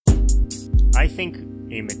I think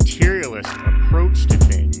a materialist approach to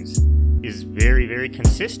things is very, very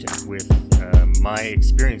consistent with my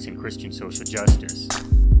experience in Christian social justice.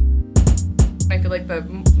 I feel like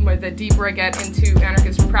the deeper I get into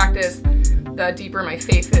anarchist practice, the deeper my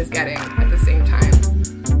faith is getting at the same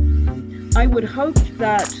time. I would hope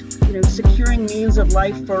that, securing means of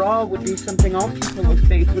life for all would be something all people of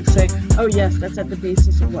faith would say, oh yes, that's at the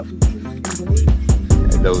basis of what we believe.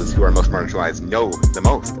 Those who are most marginalized know the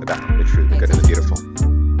most about the true, the good, and the beautiful.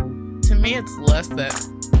 To me, it's less that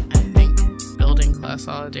I think building class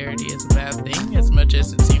solidarity is a bad thing, as much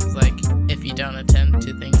as it seems like if you don't attend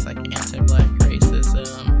to things like anti-Black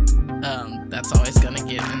racism, that's always going to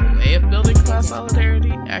get in the way of building class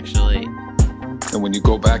solidarity, actually. And when you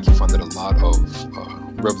go back, you find that a lot of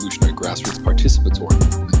revolutionary grassroots participatory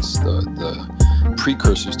movements, the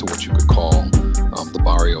precursors to what you could call the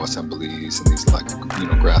barrio assemblies and these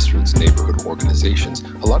grassroots neighborhood organizations,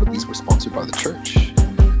 a lot of these were sponsored by the church.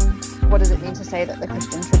 What does it mean to say that the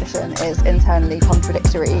Christian tradition is internally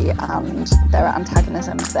contradictory and there are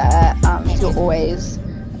antagonisms there and you're always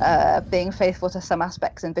being faithful to some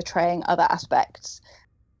aspects and betraying other aspects?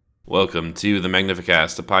 Welcome to the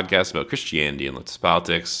Magnificast, a podcast about Christianity and leftist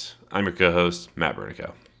politics. I'm your co-host, Matt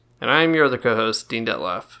Bernico. And I'm your other co-host, Dean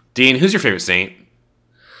Detloff. Dean, who's your favorite saint?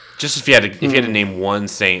 Just if you had to name one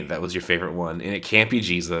saint that was your favorite one, and it can't be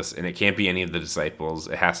Jesus, and it can't be any of the disciples.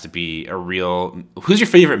 It has to be a real. Who's your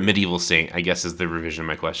favorite medieval saint? I guess is the revision of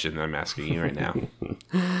my question that I'm asking you right now.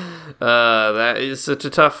 That is such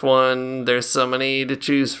a tough one. There's so many to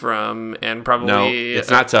choose from, and probably no,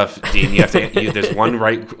 it's not tough, Dean. You have to. There's one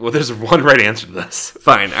right. Well, there's one right answer to this.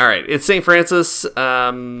 Fine. All right. It's Saint Francis.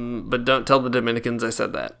 But don't tell the Dominicans I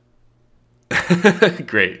said that.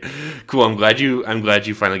 Great, cool. I'm glad you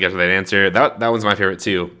finally got to that answer. That one's my favorite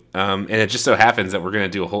too. And it just so happens that we're going to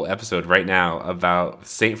do a whole episode right now about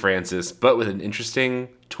Saint Francis, but with an interesting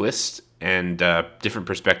twist and different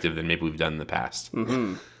perspective than maybe we've done in the past.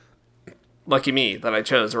 Mm-hmm. Lucky me that I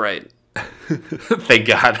chose right. Thank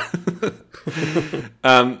God.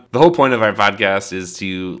 The whole point of our podcast is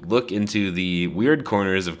to look into the weird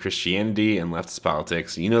corners of Christianity and leftist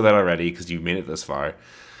politics. You know that already because you've made it this far.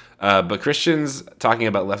 But Christians talking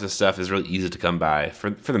about leftist stuff is really easy to come by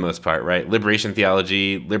for the most part, right? Liberation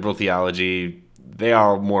theology, liberal theology, they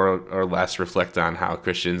all more or less reflect on how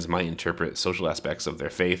Christians might interpret social aspects of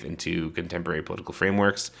their faith into contemporary political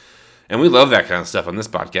frameworks. And we love that kind of stuff on this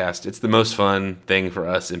podcast. It's the most fun thing for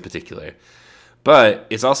us in particular. But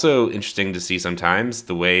it's also interesting to see sometimes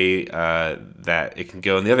the way that it can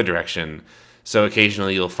go in the other direction. So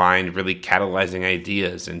occasionally you'll find really catalyzing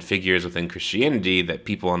ideas and figures within Christianity that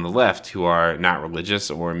people on the left who are not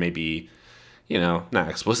religious or maybe, not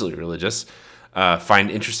explicitly religious,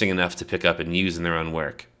 find interesting enough to pick up and use in their own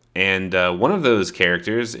work. And one of those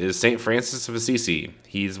characters is Saint Francis of Assisi.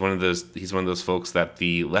 He's one of those folks that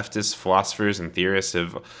the leftist philosophers and theorists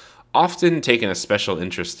have often taken a special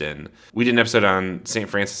interest in. We did an episode on St.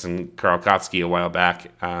 Francis and Karl Kautsky a while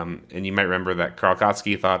back, and you might remember that Karl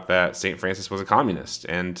Kautsky thought that St. Francis was a communist,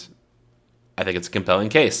 and I think it's a compelling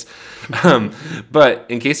case. But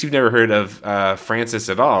in case you've never heard of Francis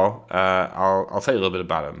at all, I'll tell you a little bit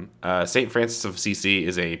about him. St. Francis of Assisi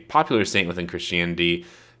is a popular saint within Christianity.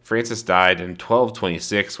 Francis died in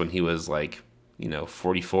 1226 when he was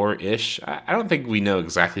 44-ish. I don't think we know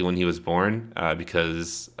exactly when he was born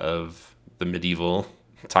because of the medieval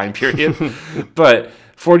time period, but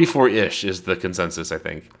 44-ish is the consensus, I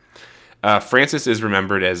think. Francis is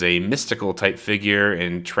remembered as a mystical type figure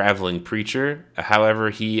and traveling preacher. However,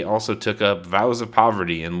 he also took up vows of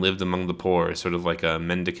poverty and lived among the poor, sort of like a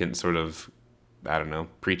mendicant sort of,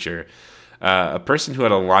 preacher. A person who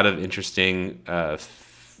had a lot of interesting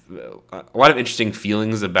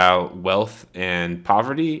feelings about wealth and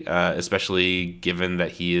poverty, especially given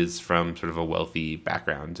that he is from sort of a wealthy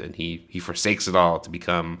background, and he forsakes it all to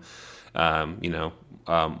become,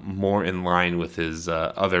 more in line with his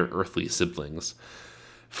other earthly siblings.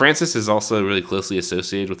 Francis is also really closely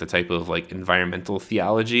associated with a type of environmental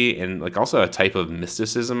theology and also a type of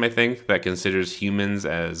mysticism, I think, that considers humans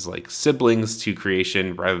as siblings to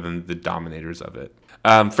creation rather than the dominators of it.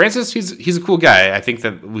 Francis, he's a cool guy. I think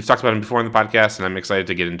that we've talked about him before in the podcast, and I'm excited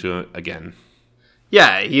to get into it again.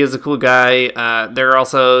 Yeah, he is a cool guy. There are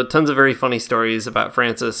also tons of very funny stories about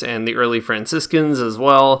Francis and the early Franciscans as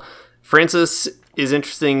well. Francis is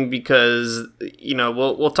interesting because,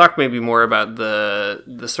 we'll talk maybe more about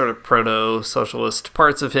the sort of proto-socialist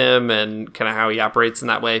parts of him and kind of how he operates in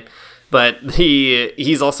that way. But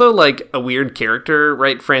he's also a weird character,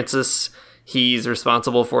 right? Francis, He's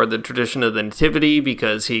responsible for the tradition of the nativity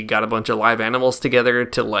because he got a bunch of live animals together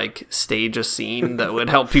to like stage a scene that would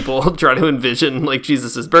help people try to envision like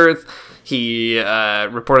Jesus's birth. He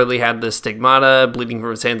reportedly had the stigmata, bleeding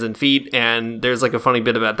from his hands and feet, and there's like a funny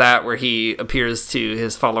bit about that where he appears to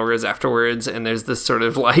his followers afterwards, and there's this sort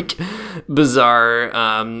of like bizarre,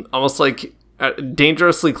 almost like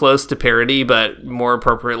dangerously close to parody, but more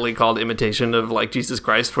appropriately called imitation of like Jesus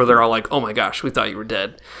Christ, where they're all like, "Oh my gosh, we thought you were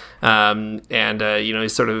dead," and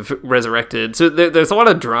he's sort of resurrected. So there's a lot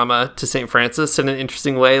of drama to St. Francis in an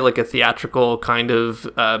interesting way, like a theatrical kind of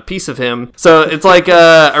piece of him. So it's like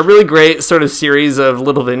a really great sort of series of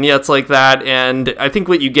little vignettes like that, and I think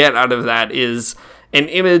what you get out of that is an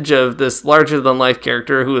image of this larger than life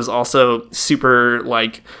character who is also super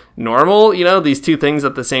like normal, these two things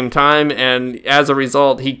at the same time. And as a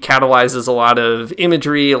result, he catalyzes a lot of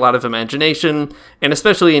imagery, a lot of imagination, and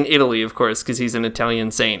especially in Italy, of course, because he's an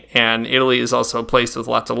Italian saint. And Italy is also a place with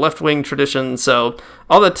lots of left-wing traditions. So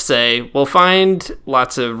all that to say, we'll find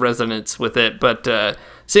lots of resonance with it. But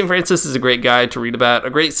St. Francis is a great guy to read about, a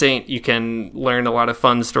great saint you can learn a lot of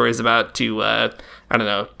fun stories about to,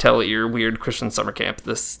 tell at your weird Christian summer camp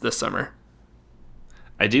this summer.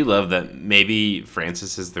 I do love that maybe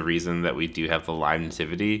Francis is the reason that we do have the live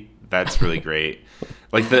nativity. That's really great.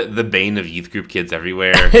 Like the bane of youth group kids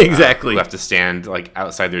everywhere. Exactly. Who have to stand like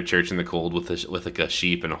outside their church in the cold with like a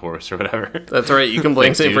sheep and a horse or whatever. That's right. You can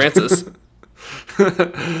blame St. Francis.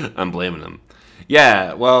 I'm blaming him.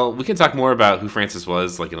 Yeah, well, we can talk more about who Francis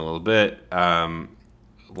was like in a little bit.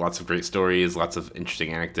 Lots of great stories, lots of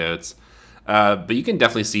interesting anecdotes. But you can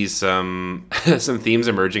definitely see some themes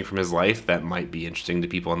emerging from his life that might be interesting to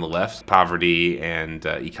people on the left. Poverty and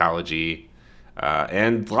ecology,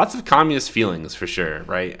 and lots of communist feelings for sure,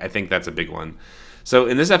 right? I think that's a big one. So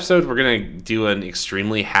in this episode, we're going to do an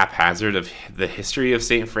extremely haphazard of the history of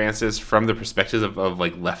St. Francis from the perspective of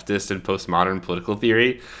like leftist and postmodern political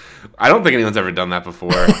theory. I don't think anyone's ever done that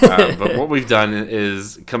before. But what we've done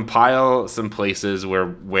is compile some places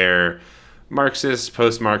where Marxist,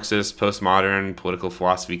 post-Marxist, postmodern political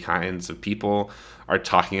philosophy kinds of people are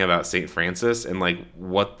talking about St. Francis and like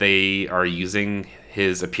what they are using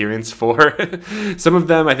his appearance for. Some of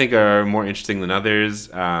them I think are more interesting than others,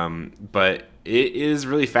 but it is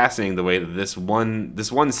really fascinating the way that this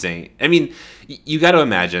one saint. I mean, you got to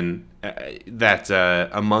imagine that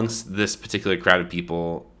amongst this particular crowd of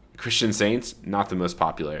people, Christian saints not the most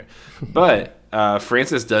popular, but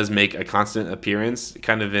Francis does make a constant appearance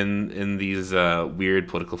kind of in these weird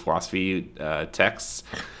political philosophy texts.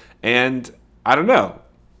 And I don't know.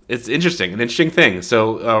 It's an interesting thing.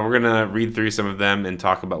 So we're going to read through some of them and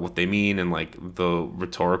talk about what they mean and like the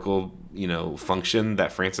rhetorical, function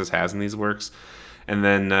that Francis has in these works. And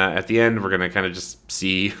then at the end, we're going to kind of just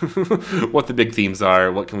see what the big themes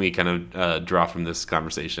are. What can we kind of draw from this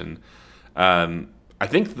conversation? I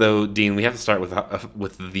think, though, Dean, we have to start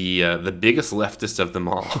with the biggest leftist of them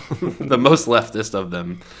all, the most leftist of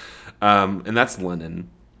them, and that's Lenin.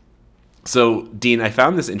 So, Dean, I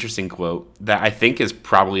found this interesting quote that I think is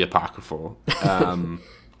probably apocryphal,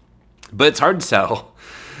 but it's hard to tell.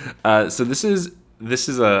 So this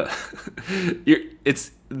is a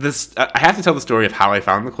I have to tell the story of how I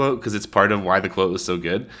found the quote because it's part of why the quote was so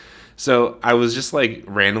good. So I was just like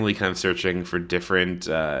randomly kind of searching for different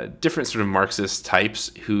sort of Marxist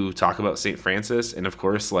types who talk about St. Francis. And of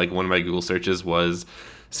course, like one of my Google searches was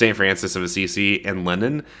St. Francis of Assisi and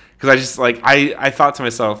Lenin. Because I just like, I thought to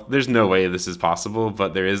myself, there's no way this is possible.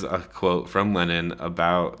 But there is a quote from Lenin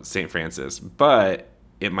about St. Francis. But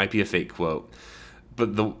it might be a fake quote.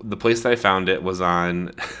 But the place that I found it was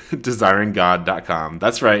on desiringgod.com.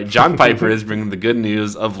 That's right. John Piper is bringing the good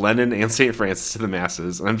news of Lenin and St. Francis to the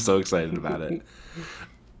masses, and I'm so excited about it.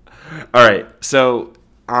 All right. So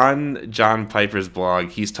on John Piper's blog,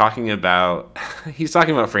 he's talking about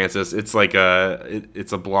Francis. It's like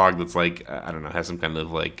it's a blog that's like, I don't know, has some kind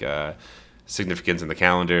of like significance in the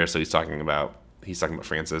calendar. So he's talking about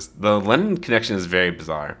Francis. The Lenin connection is very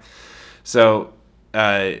bizarre. So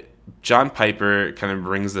John Piper kind of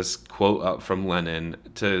brings this quote up from Lenin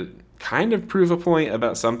to kind of prove a point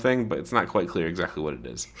about something, but it's not quite clear exactly what it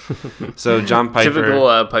is. So John Piper... Typical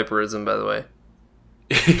Piperism, by the way.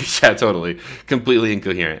 Yeah, totally. Completely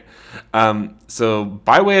incoherent. So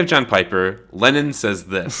by way of John Piper, Lenin says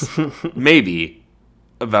this, maybe,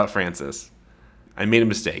 about Francis. I made a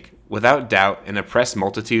mistake. Without doubt, an oppressed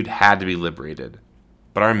multitude had to be liberated.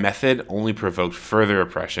 But our method only provoked further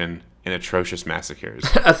oppression and atrocious massacres.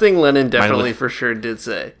 A thing Lenin definitely for sure did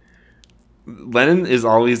say. Lenin is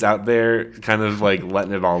always out there kind of like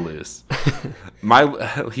letting it all loose.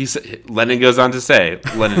 Lenin goes on to say,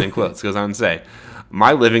 Lenin in quotes, goes on to say,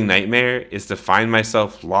 My living nightmare is to find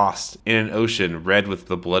myself lost in an ocean red with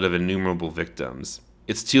the blood of innumerable victims.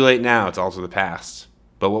 It's too late now to alter the past.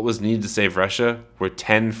 But what was needed to save Russia were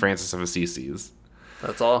 10 Francis of Assisi's.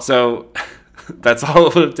 That's all. So that's all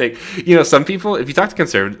it would take. You know, some people, if you talk to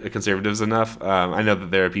conservatives enough, I know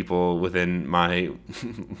that there are people within my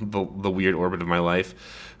the weird orbit of my life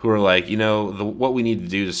who are like, you know, what we need to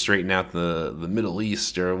do to straighten out the Middle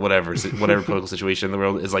East or whatever political situation in the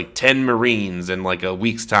world is like 10 Marines in like a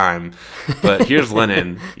week's time. But here's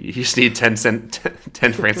Lenin. You just need 10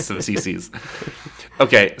 Francis of Assisi's.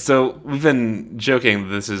 Okay, so we've been joking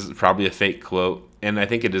this is probably a fake quote, and I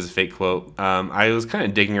think it is a fake quote. I was kind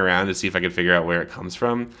of digging around to see if I could figure out where it comes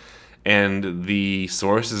from, and the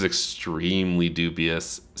source is extremely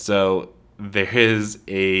dubious. So this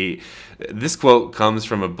quote comes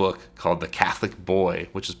from a book called The Catholic Boy,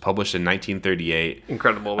 which was published in 1938.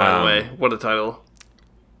 Incredible, by the way. What a title.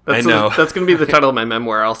 I know. That's going to be the title of my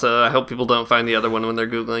memoir also. I hope people don't find the other one when they're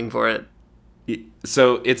Googling for it.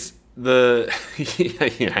 So it's yeah,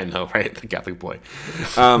 I know, right? The Catholic Boy.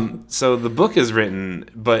 So the book is written,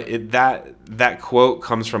 but that quote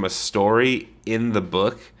comes from a story in the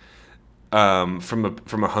book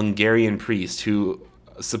from a Hungarian priest who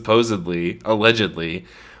allegedly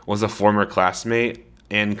was a former classmate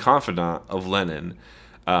and confidant of Lenin,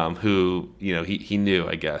 who, you know, he knew,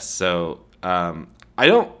 I guess. So I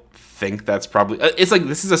don't think that's probably, it's like,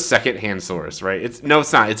 this is a second-hand source, right? It's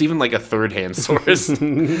not, it's even like a third-hand source.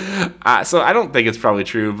 So I don't think it's probably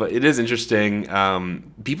true, but it is interesting.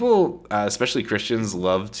 People, especially Christians,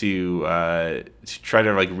 love to try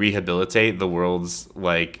to like rehabilitate the world's,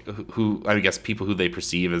 like, who I guess people who they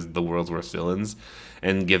perceive as the world's worst villains,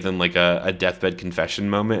 and give them like a deathbed confession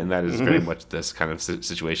moment. And that is very much this kind of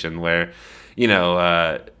situation where, you know,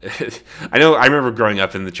 I remember growing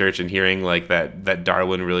up in the church and hearing like that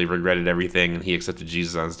Darwin really regretted everything and he accepted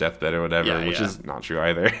Jesus on his deathbed or whatever, which is not true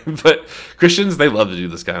either. But Christians, they love to do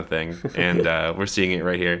this kind of thing, and we're seeing it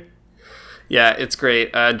right here. Yeah, it's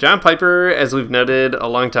great. John Piper, as we've noted a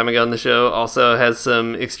long time ago on the show, also has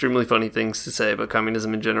some extremely funny things to say about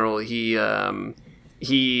communism in general.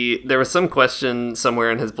 There was some question somewhere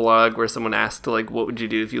in his blog where someone asked, like, what would you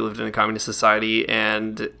do if you lived in a communist society?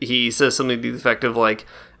 And he says something to the effect of, like,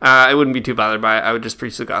 I wouldn't be too bothered by it. I would just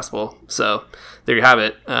preach the gospel. So there you have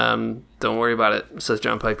it. Don't worry about it, says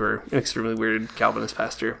John Piper, an extremely weird Calvinist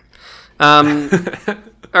pastor. All right.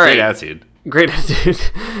 Great attitude. Great attitude.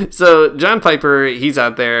 So John Piper, he's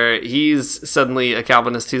out there. He's suddenly a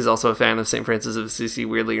Calvinist who's also a fan of St. Francis of Assisi,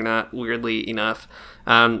 weirdly enough.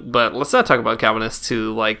 But let's not talk about Calvinists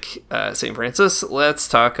who like St. Francis. Let's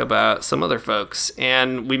talk about some other folks.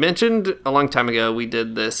 And we mentioned a long time ago, we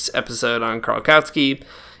did this episode on Karl Kautsky,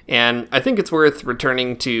 and I think it's worth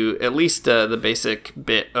returning to at least the basic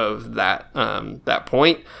bit of that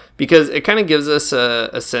point, because it kind of gives us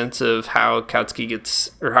a sense of how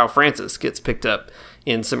how Francis gets picked up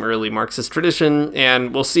in some early Marxist tradition,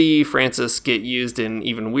 and we'll see Francis get used in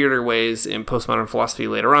even weirder ways in postmodern philosophy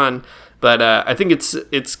later on. But I think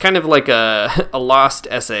it's kind of like a lost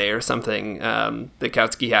essay or something that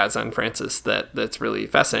Kautsky has on Francis that's really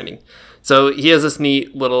fascinating. So he has this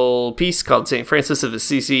neat little piece called St. Francis of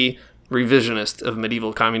Assisi, Revisionist of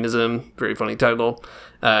Medieval Communism. Very funny title.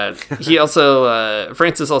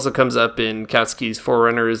 Francis also comes up in Kautsky's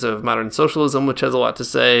Forerunners of Modern Socialism, which has a lot to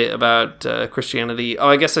say about Christianity. Oh,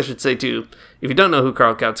 I guess I should say, too, if you don't know who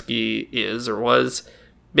Karl Kautsky is or was,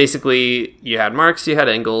 basically you had Marx, you had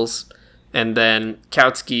Engels, and then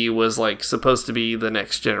Kautsky was like supposed to be the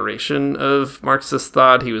next generation of Marxist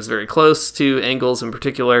thought. He was very close to Engels in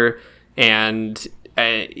particular, and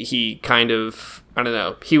he kind of, I don't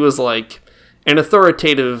know, he was like an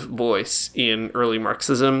authoritative voice in early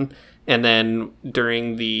Marxism. And then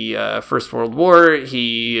during the First World War,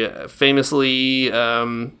 he famously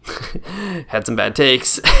had some bad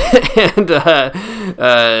takes and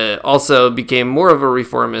also became more of a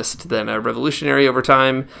reformist than a revolutionary over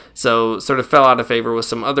time. So sort of fell out of favor with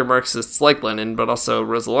some other Marxists like Lenin, but also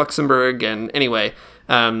Rosa Luxemburg. And anyway,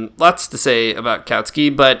 lots to say about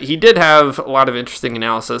Kautsky, but he did have a lot of interesting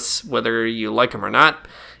analysis, whether you like him or not.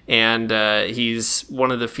 And he's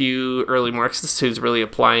one of the few early Marxists who's really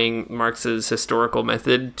applying Marx's historical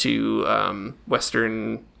method to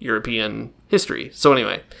Western European history. So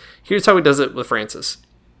anyway, here's how he does it with Francis.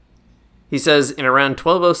 He says, in around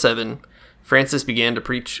 1207, Francis began to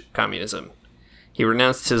preach communism. He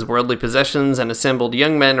renounced his worldly possessions and assembled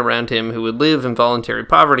young men around him who would live in voluntary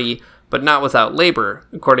poverty, but not without labor,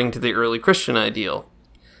 according to the early Christian ideal.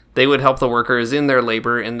 They would help the workers in their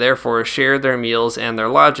labor and therefore share their meals and their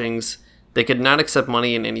lodgings, They could not accept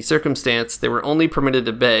money in any circumstance. They were only permitted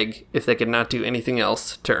to beg if they could not do anything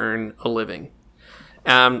else to earn a living.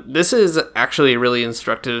 This is actually a really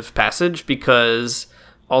instructive passage because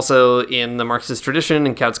also in the Marxist tradition,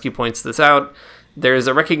 and Kautsky points this out, there's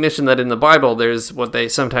a recognition that in the Bible there's what they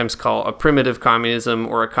sometimes call a primitive communism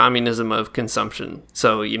or a communism of consumption.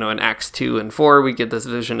 So, in Acts 2 and 4, we get this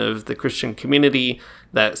vision of the Christian community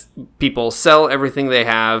that people sell everything they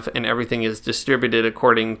have and everything is distributed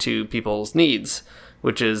according to people's needs,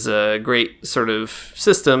 which is a great sort of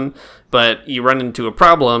system, but you run into a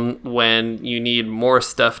problem when you need more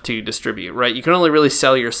stuff to distribute, right? You can only really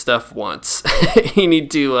sell your stuff once. You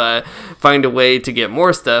need to find a way to get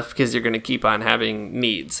more stuff because you're going to keep on having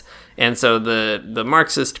needs. And so the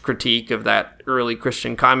Marxist critique of that early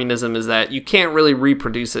Christian communism is that you can't really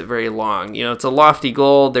reproduce it very long. It's a lofty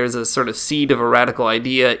goal. There's a sort of seed of a radical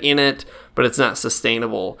idea in it, but it's not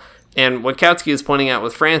sustainable. And what Kautsky is pointing out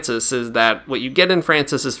with Francis is that what you get in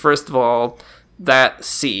Francis is, first of all, that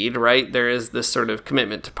seed, right? There is this sort of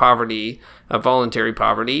commitment to poverty, voluntary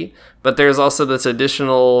poverty, but there's also this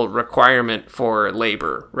additional requirement for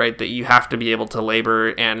labor, right? That you have to be able to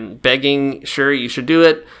labor, and begging, sure, you should do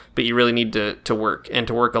it, but you really need to work, and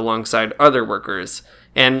to work alongside other workers.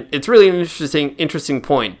 And it's really an interesting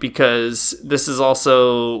point, because this is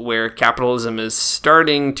also where capitalism is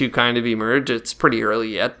starting to kind of emerge. It's pretty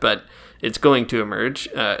early yet, but it's going to emerge,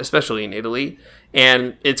 especially in Italy.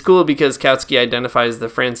 And it's cool because Kautsky identifies the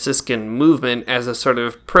Franciscan movement as a sort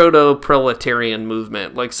of proto-proletarian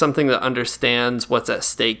movement, like something that understands what's at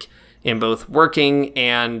stake in both working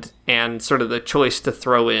and sort of the choice to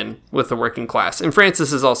throw in with the working class. And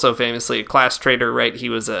Francis is also famously a class trader, right? He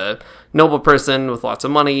was a noble person with lots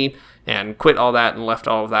of money and quit all that and left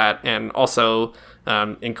all of that, and also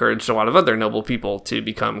encouraged a lot of other noble people to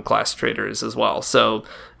become class traders as well. So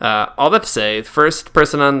all that to say, the first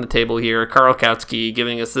person on the table here, Karl Kautsky,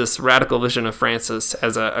 giving us this radical vision of Francis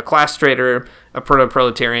as a class trader, a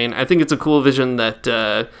proto-proletarian. I think it's a cool vision that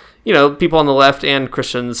people on the left and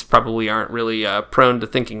Christians probably aren't really prone to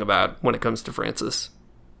thinking about when it comes to Francis.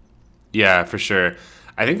 Yeah, for sure.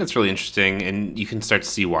 I think that's really interesting, and you can start to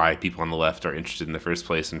see why people on the left are interested in the first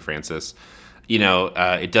place in Francis.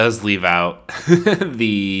 It does leave out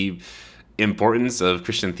the importance of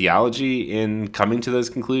Christian theology in coming to those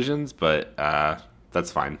conclusions, but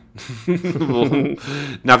that's fine.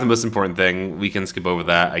 Not the most important thing. We can skip over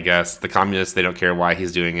that, I guess. The communists, they don't care why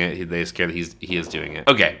he's doing it. They just care that he is doing it.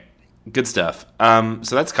 Okay, good stuff.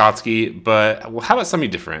 So that's Kautsky, but how about something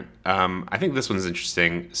different? I think this one's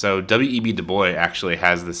interesting. So W.E.B. Du Bois actually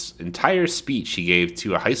has this entire speech he gave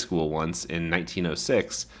to a high school once in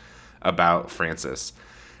 1906 about Francis.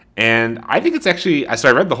 And I think it's actually, so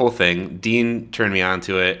I read the whole thing. Dean turned me on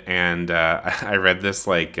to it, and I read this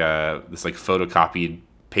photocopied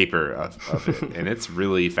paper of it, and it's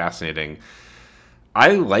really fascinating.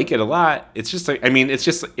 I like it a lot. It's just like,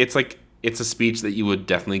 it's a speech that you would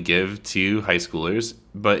definitely give to high schoolers,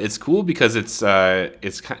 but it's cool because it's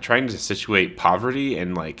trying to situate poverty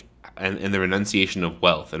and the renunciation of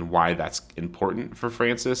wealth and why that's important for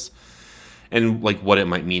Francis, and what it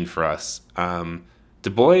might mean for us. Du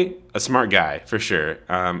Bois, a smart guy for sure,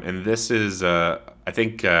 and this is I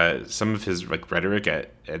think some of his rhetoric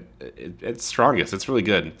at its strongest. It's really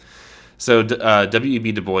good. So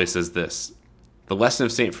W.E.B. Du Bois says this: "The lesson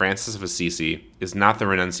of St. Francis of Assisi is not the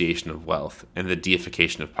renunciation of wealth and the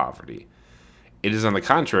deification of poverty. It is, on the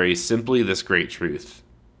contrary, simply this great truth: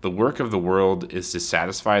 the work of the world is to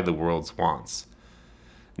satisfy the world's wants.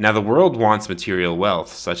 Now, the world wants material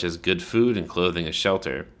wealth, such as good food and clothing and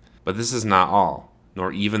shelter, but this is not all,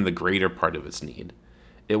 nor even the greater part of its need.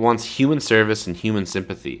 It wants human service and human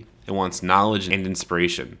sympathy. It wants knowledge and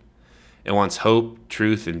inspiration. It wants hope,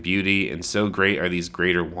 truth, and beauty, and so great are these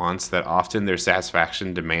greater wants that often their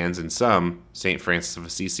satisfaction demands in some, St. Francis of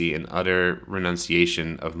Assisi, an utter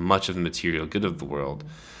renunciation of much of the material good of the world,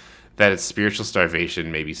 that its spiritual starvation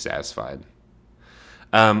may be satisfied."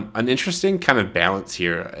 An interesting kind of balance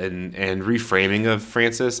here and reframing of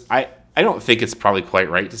Francis. I don't think it's probably quite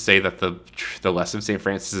right to say that the lesson of St.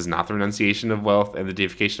 Francis is not the renunciation of wealth and the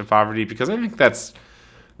deification of poverty, because I think that's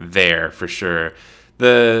there for sure.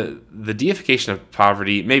 The deification of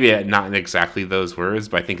poverty, maybe not in exactly those words,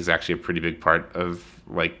 but I think is actually a pretty big part of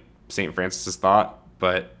St. Francis's thought.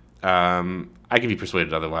 But I can be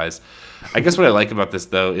persuaded otherwise. I guess what I like about this,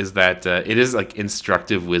 though, is that it is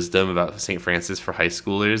instructive wisdom about St. Francis for high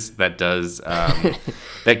schoolers that does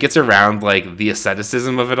that gets around the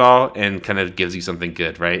asceticism of it all and kind of gives you something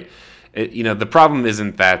good, right? The problem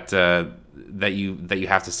isn't that that you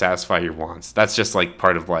have to satisfy your wants. That's just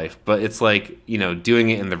part of life. But it's doing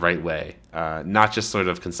it in the right way. not just sort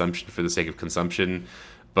of consumption for the sake of consumption,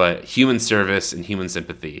 but human service and human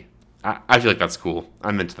sympathy. I feel like that's cool.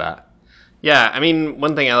 I'm into that. Yeah, I mean,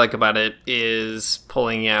 one thing I like about it is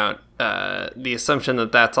pulling out the assumption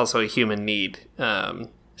that that's also a human need,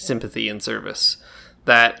 sympathy and service.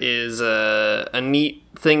 That is a neat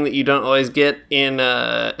thing that you don't always get in,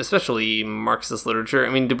 especially Marxist literature. I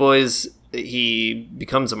mean, Du Bois, he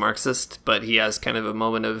becomes a Marxist, but he has kind of a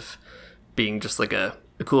moment of being just like a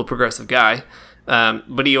cool progressive guy.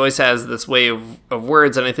 But he always has this way of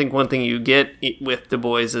words, and I think one thing you get with Du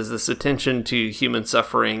Bois is this attention to human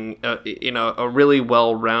suffering in a really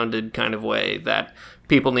well-rounded kind of way, that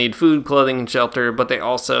people need food, clothing, and shelter, but they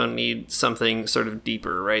also need something sort of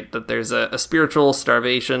deeper, right? That there's a spiritual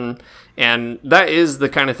starvation, and that is the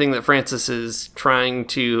kind of thing that Francis is trying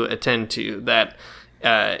to attend to, that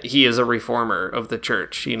he is a reformer of the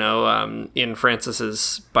church. In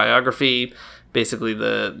Francis's biography, basically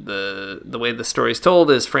the way the story is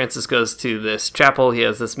told is Francis goes to this chapel. He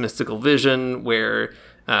has this mystical vision where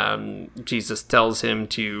Jesus tells him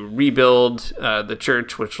to rebuild the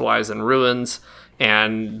church, which lies in ruins.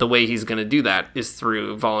 And the way he's going to do that is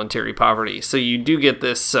through voluntary poverty. So you do get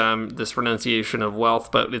this this renunciation of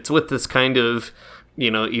wealth, but it's with this kind of,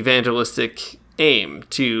 evangelistic aim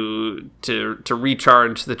to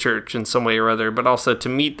recharge the church in some way or other, but also to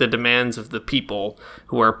meet the demands of the people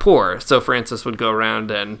who are poor. So Francis would go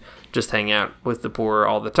around and just hang out with the poor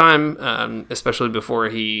all the time, especially before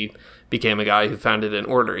he became a guy who founded an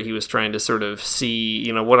order. He was trying to sort of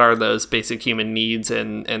see, what are those basic human needs,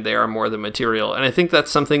 and they are more than material. And I think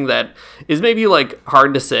that's something that is maybe like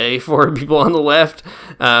hard to say for people on the left,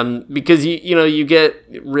 because you get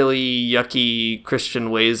really yucky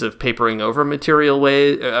Christian ways of papering over material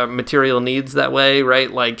needs that way,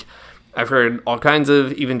 right? Like, I've heard all kinds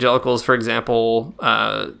of evangelicals, for example,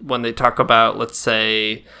 when they talk about, let's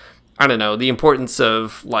say, I don't know, the importance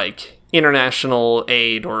of like international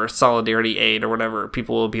aid or solidarity aid or whatever,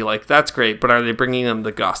 people will be like, that's great, but are they bringing them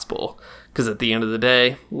the gospel? Because at the end of the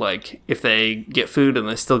day, like, if they get food and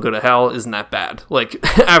they still go to hell, isn't that bad? Like,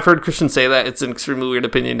 I've heard Christians say that. It's an extremely weird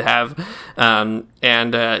opinion to have.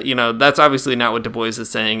 That's obviously not what Du Bois is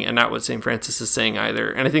saying, and not what St. Francis is saying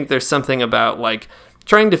either. And I think there's something about, like,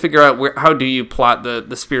 trying to figure out how do you plot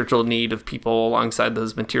the spiritual need of people alongside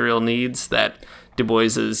those material needs that Du Bois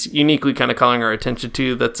is uniquely kind of calling our attention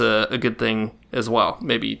to. That's a good thing as well,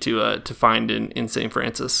 maybe to find in St.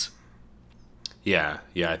 Francis. Yeah,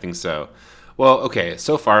 I think so. Well, okay,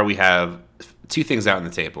 so far we have two things out on the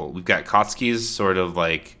table. We've got Kotsky's sort of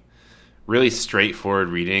like really straightforward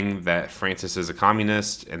reading that Francis is a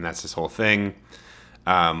communist and that's his whole thing,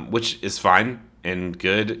 which is fine and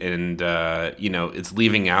good, and it's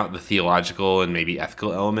leaving out the theological and maybe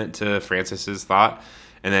ethical element to Francis's thought.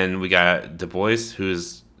 And then we got Du Bois,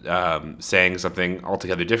 who's saying something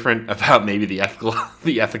altogether different about maybe the ethical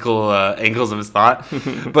angles of his thought.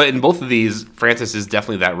 But in both of these, Francis is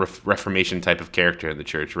definitely that Reformation type of character in the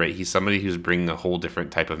church, right? He's somebody who's bringing a whole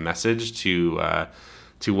different type of message to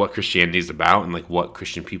what Christianity is about, and like what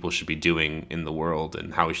Christian people should be doing in the world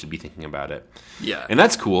and how we should be thinking about it. Yeah, and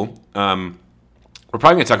that's cool. We're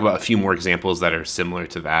probably going to talk about a few more examples that are similar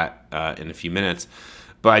to that in a few minutes.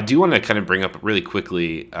 But I do want to kind of bring up really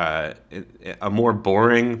quickly a more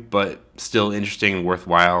boring but still interesting and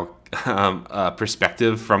worthwhile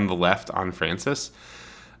perspective from the left on Francis.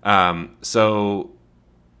 So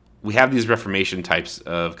we have these Reformation types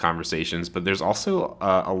of conversations, but there's also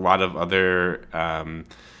a lot of other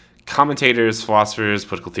commentators, philosophers,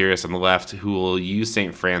 political theorists on the left who will use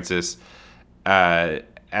St. Francis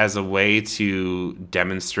as a way to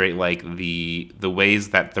demonstrate like the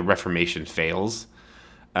ways that the Reformation fails.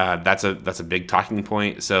 That's a big talking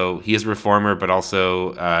point. So he is a reformer, but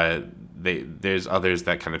also there's others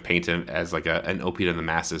that kind of paint him as like an opiate of the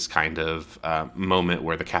masses kind of moment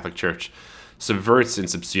where the Catholic Church subverts and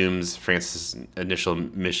subsumes Francis' initial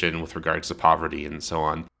mission with regards to poverty and so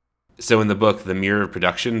on. So in the book The Mirror of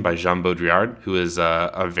Production by Jean Baudrillard, who is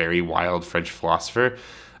a very wild French philosopher,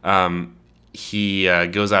 he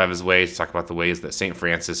goes out of his way to talk about the ways that St.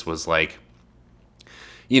 Francis was like,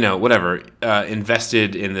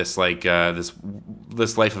 invested in this like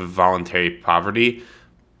this life of voluntary poverty,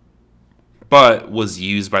 but was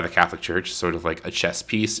used by the Catholic Church sort of like a chess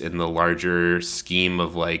piece in the larger scheme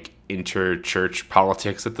of like inter-church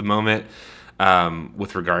politics at the moment,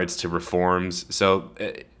 with regards to reforms. So,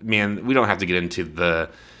 man, we don't have to get into the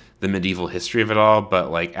medieval history of it all, but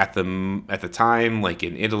like at the time, like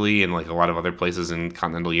in Italy and like a lot of other places in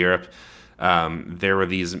continental Europe, there were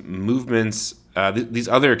these movements. These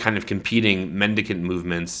other kind of competing mendicant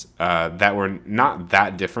movements that were not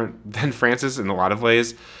that different than Francis in a lot of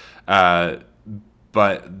ways,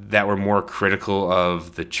 but that were more critical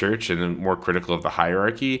of the church and more critical of the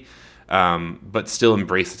hierarchy, but still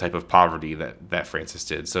embrace the type of poverty that Francis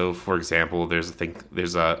did. So, for example, there's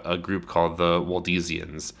a group called the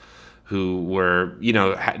Waldensians, who were,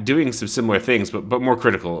 doing some similar things, but more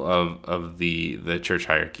critical of the church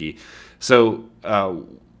hierarchy. So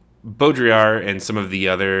Baudrillard and some of the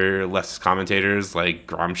other leftist commentators like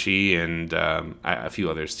Gramsci and a few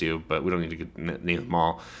others too, but we don't need to name them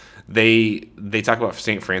all. They talk about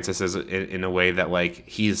St. Francis as in a way that like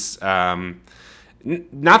he's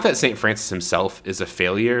not that St. Francis himself is a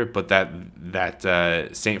failure, but that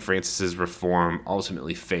St. Francis's reform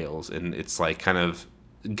ultimately fails, and it's like kind of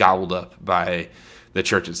gobbled up by the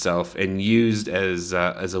church itself and used as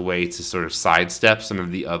a way to sort of sidestep some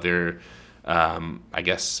of the other, I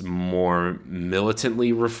guess, more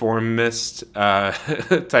militantly reformist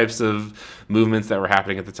types of movements that were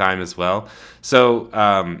happening at the time as well.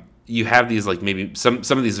 So you have these like maybe some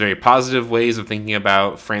of these very positive ways of thinking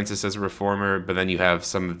about Francis as a reformer, but then you have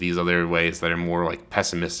some of these other ways that are more like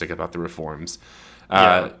pessimistic about the reforms.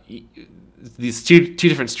 These two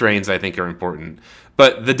different strains I think are important.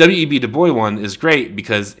 But the W.E.B. Du Bois one is great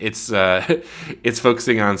because it's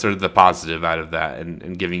focusing on sort of the positive out of that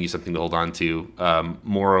and giving you something to hold on to,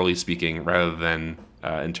 morally speaking, rather than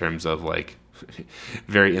in terms of like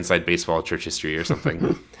very inside baseball church history or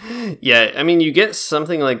something. Yeah, I mean, you get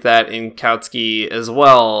something like that in Kautsky as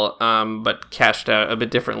well, but cashed out a bit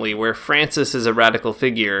differently, where Francis is a radical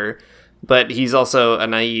figure, but he's also a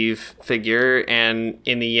naive figure, and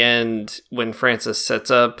in the end, when Francis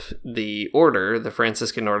sets up the order, the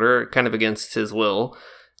Franciscan order, kind of against his will,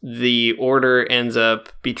 the order ends up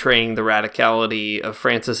betraying the radicality of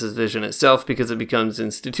Francis's vision itself because it becomes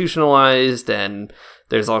institutionalized, and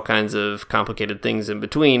there's all kinds of complicated things in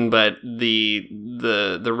between, but the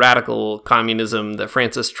radical communism that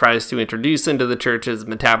Francis tries to introduce into the church is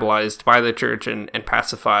metabolized by the church and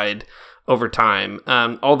pacified over time.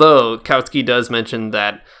 Although Kautsky does mention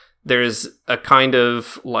that there's a kind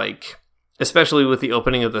of like, especially with the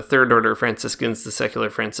opening of the Third Order Franciscans, the secular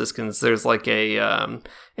Franciscans, there's like an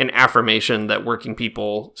affirmation that working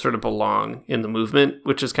people sort of belong in the movement,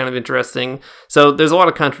 which is kind of interesting. So there's a lot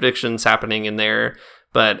of contradictions happening in there,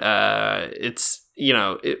 but it's,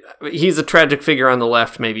 he's a tragic figure on the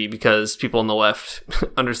left, maybe because people on the left,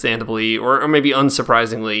 understandably, or maybe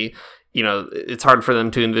unsurprisingly, it's hard for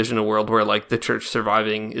them to envision a world where like the church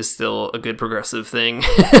surviving is still a good progressive thing,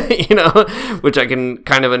 which I can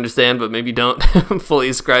kind of understand, but maybe don't fully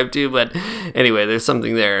ascribe to. But anyway, there's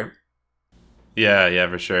something there. Yeah,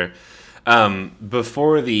 for sure.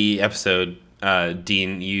 Before the episode,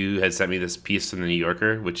 Dean, you had sent me this piece from the New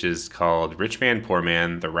Yorker, which is called Rich Man, Poor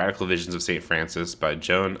Man, The Radical Visions of St. Francis by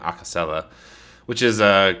Joan Acasella, which is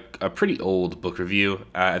a pretty old book review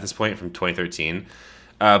at this point from 2013.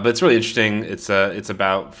 But it's really interesting. It's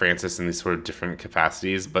about Francis in these sort of different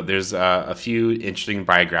capacities, but there's a few interesting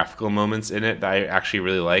biographical moments in it that I actually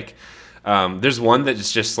really like. There's one that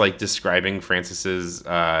is just like describing Francis's,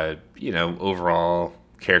 overall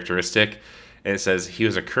characteristic. And it says, he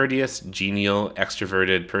was a courteous, genial,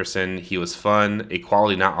 extroverted person. He was fun, a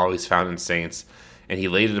quality not always found in saints, and he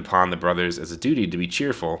laid it upon the brothers as a duty to be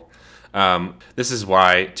cheerful. This is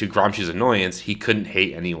why, to Gramsci's annoyance, he couldn't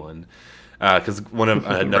hate anyone. Because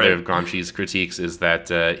another of Gramsci's critiques is that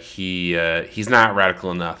he's not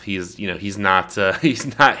radical enough. He's not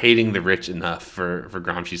hating the rich enough for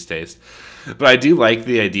Gramsci's taste. But I do like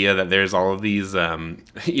the idea that there's all of these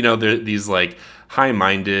these like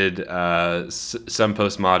high-minded, some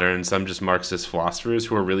postmodern, some just Marxist philosophers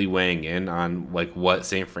who are really weighing in on like what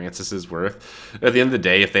St. Francis is worth. At the end of the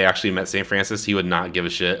day, if they actually met St. Francis, he would not give a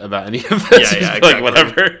shit about any of this. Yeah, exactly. Like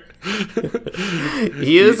whatever.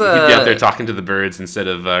 He is he'd be out there talking to the birds instead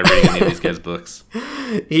of reading any of these guys' books.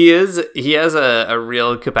 He has a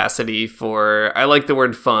real capacity for, I like the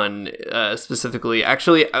word fun, specifically.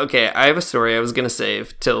 Actually, okay, I have a story I was going to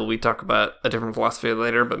save till we talk about a different philosophy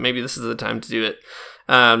later, but maybe this is the time to do it.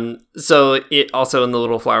 So it also in The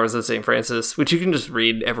Little Flowers of St. Francis, which you can just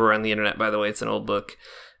read everywhere on the internet, by the way, it's an old book.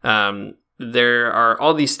 There are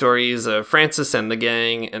all these stories of Francis and the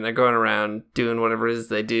gang, and they're going around doing whatever it is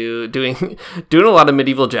they do, doing a lot of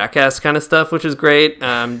medieval jackass kind of stuff, which is great,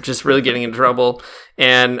 just really getting in trouble.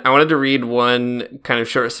 And I wanted to read one kind of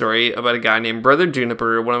short story about a guy named Brother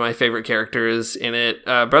Juniper, one of my favorite characters in it.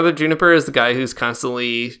 Brother Juniper is the guy who's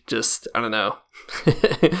constantly just, I don't know,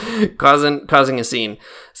 causing a scene.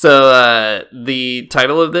 So the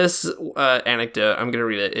title of this anecdote, I'm going to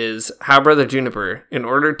read it, is How Brother Juniper, in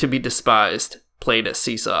order to be despised, played a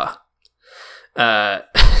seesaw.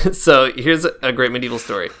 So here's a great medieval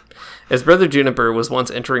story. As Brother Juniper was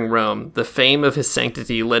once entering Rome, the fame of his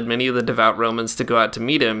sanctity led many of the devout Romans to go out to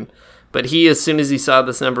meet him, but he, as soon as he saw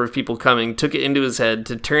this number of people coming, took it into his head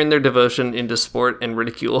to turn their devotion into sport and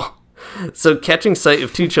ridicule. So, catching sight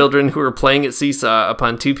of two children who were playing at seesaw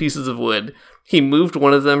upon two pieces of wood, he moved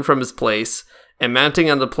one of them from his place, and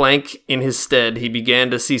mounting on the plank in his stead, he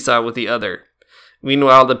began to seesaw with the other.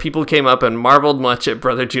 Meanwhile, the people came up and marveled much at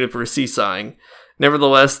Brother Juniper's seesawing.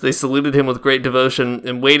 Nevertheless, they saluted him with great devotion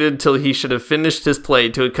and waited till he should have finished his play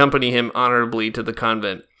to accompany him honorably to the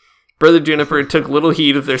convent. Brother Juniper took little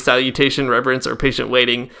heed of their salutation, reverence, or patient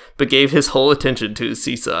waiting, but gave his whole attention to his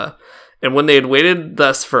seesaw. And when they had waited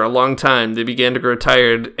thus for a long time, they began to grow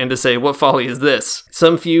tired, and to say, "What folly is this?"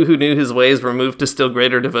 Some few who knew his ways were moved to still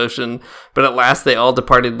greater devotion, but at last they all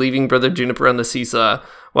departed, leaving Brother Juniper on the seesaw.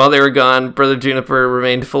 While they were gone, Brother Juniper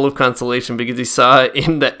remained full of consolation, because he saw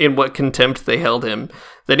in what contempt they held him.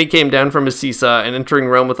 Then he came down from his seesaw, and entering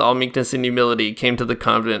Rome with all meekness and humility, came to the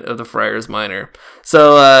convent of the Friars Minor.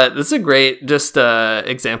 So this is a great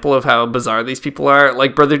example of how bizarre these people are.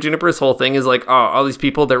 Like, Brother Juniper's whole thing is like, oh, all these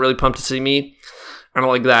people, they're really pumped to see me. I don't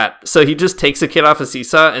like that. So he just takes a kid off a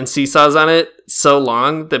seesaw and seesaws on it so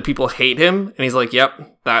long that people hate him. And he's like,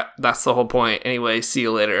 yep, that's the whole point. Anyway, see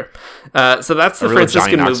you later. So that's the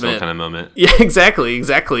Franciscan movement. Kind of moment. Yeah, exactly.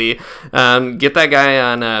 Get that guy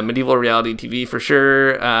on medieval reality TV for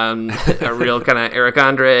sure. A real kind of Eric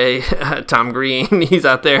Andre, Tom Green, he's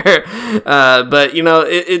out there. But, you know,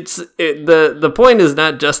 the point is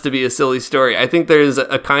not just to be a silly story. I think there's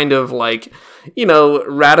a kind of like, you know,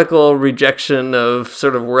 radical rejection of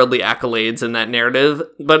sort of worldly accolades in that narrative,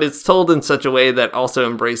 but it's told in such a way that also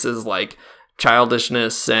embraces like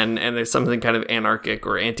childishness and there's something kind of anarchic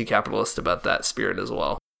or anti-capitalist about that spirit as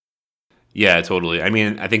well. Yeah, totally. I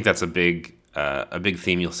mean, I think that's a big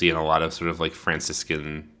theme you'll see in a lot of sort of like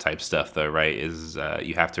Franciscan type stuff, though, right? Is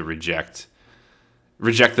you have to reject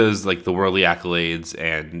those like the worldly accolades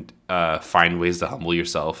and find ways to humble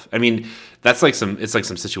yourself. I mean, that's like some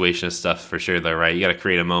situationist stuff for sure, though, right? You got to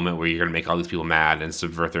create a moment where you're going to make all these people mad and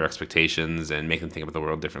subvert their expectations and make them think about the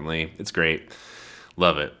world differently. It's great.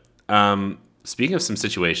 Love it. Speaking of some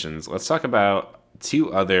situations, let's talk about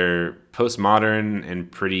two other postmodern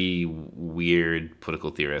and pretty weird political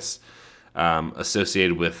theorists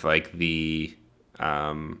associated with like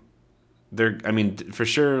for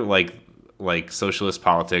sure, like socialist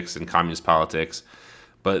politics and communist politics,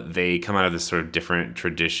 but they come out of this sort of different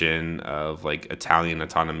tradition of like Italian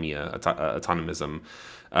autonomism.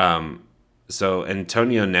 So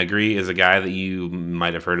Antonio Negri is a guy that you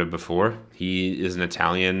might have heard of before. He is an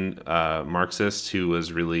Italian Marxist who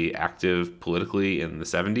was really active politically in the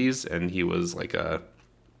 70s, and he was like a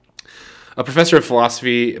professor of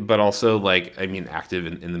philosophy, but also like, I mean, active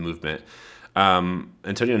in the movement.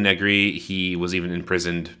 Antonio Negri, he was even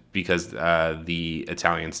imprisoned because the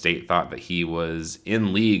Italian state thought that he was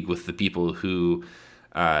in league with the people who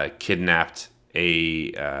kidnapped a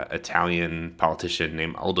Italian politician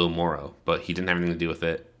named Aldo Moro, but he didn't have anything to do with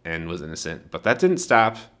it and was innocent. But that didn't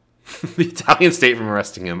stop the Italian state from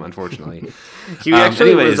arresting him, unfortunately. He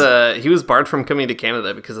actually was barred from coming to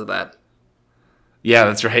Canada because of that. Yeah,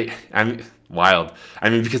 that's right. I mean, wild. I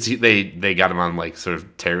mean, because they got him on like sort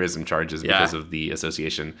of terrorism charges because of the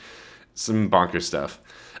association. Some bonkers stuff.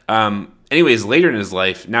 Anyways, later in his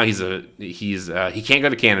life, now he can't go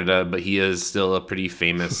to Canada, but he is still a pretty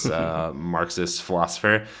famous Marxist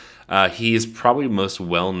philosopher. He's probably most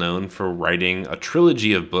well known for writing a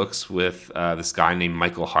trilogy of books with this guy named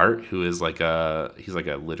Michael Hart, who is like a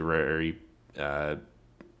literary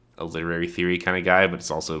theory kind of guy, but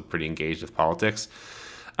it's also pretty engaged with politics.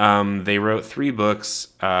 They wrote 3 books.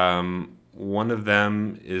 One of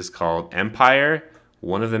them is called Empire.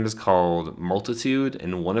 One of them is called Multitude,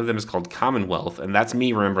 and one of them is called Commonwealth. And that's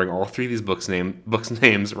me remembering all 3 of these books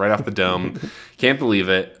names right off the dome. Can't believe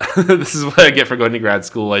it. This is what I get for going to grad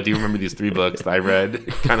school. I do remember these 3 books that I read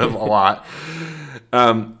kind of a lot.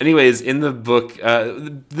 Anyways, in the book,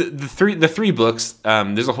 the three books,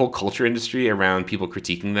 there's a whole culture industry around people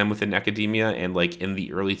critiquing them within academia, and like in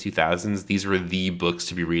the early 2000s, these were the books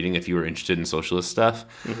to be reading if you were interested in socialist stuff.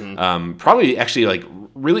 Mm-hmm. Probably actually like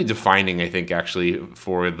really defining, I think, actually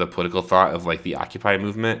for the political thought of like the Occupy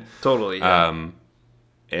movement. Totally. Yeah.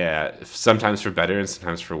 Yeah, sometimes for better and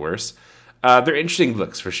sometimes for worse. They're interesting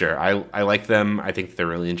books for sure. I like them. I think they're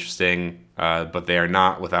really interesting, but they are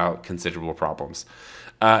not without considerable problems.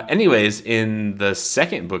 Anyways, in the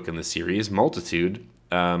second book in the series, Multitude,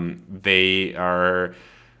 they're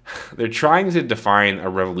trying to define a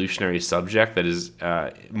revolutionary subject that is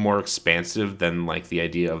more expansive than like the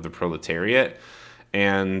idea of the proletariat.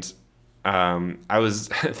 And I was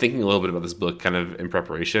thinking a little bit about this book kind of in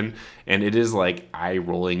preparation, and it is like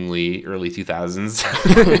eye-rollingly early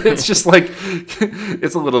 2000s. It's just like,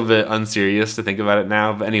 it's a little bit unserious to think about it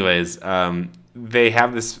now. But anyways, they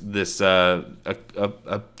have a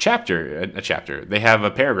chapter. They have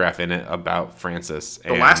a paragraph in it about Francis.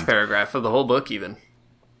 The last paragraph of the whole book, even.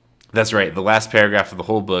 That's right. The last paragraph of the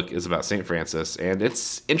whole book is about St. Francis, and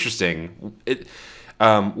it's interesting.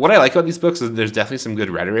 What I like about these books is there's definitely some good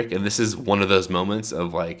rhetoric, and this is one of those moments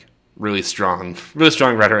of like really strong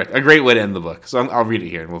rhetoric. A great way to end the book. So I'll read it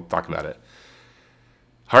here, and we'll talk about it.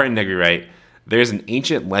 Hart and Negri write, "There is an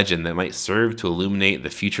ancient legend that might serve to illuminate the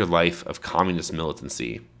future life of communist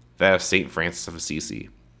militancy, that of St. Francis of Assisi.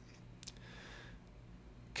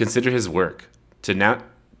 Consider his work.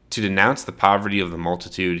 To denounce the poverty of the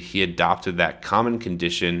multitude, he adopted that common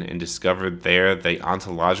condition and discovered there the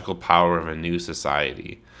ontological power of a new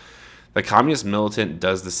society. The communist militant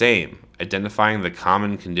does the same, identifying the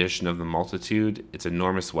common condition of the multitude, its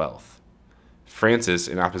enormous wealth. Francis,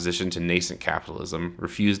 in opposition to nascent capitalism,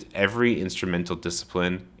 refused every instrumental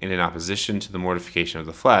discipline, and in opposition to the mortification of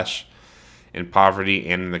the flesh, in poverty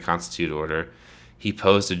and in the constituted order, he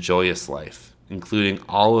posed a joyous life, including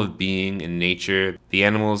all of being and nature, the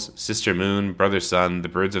animals, sister moon, brother sun, the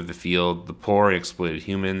birds of the field, the poor and exploited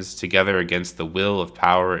humans, together against the will of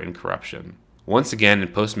power and corruption. Once again, in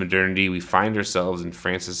postmodernity, we find ourselves in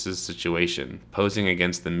Francis's situation, posing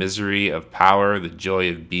against the misery of power, the joy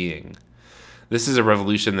of being. This is a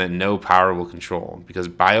revolution that no power will control, because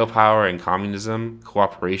biopower and communism,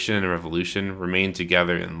 cooperation and revolution remain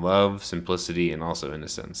together in love, simplicity, and also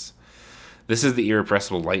innocence. This is the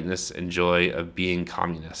irrepressible lightness and joy of being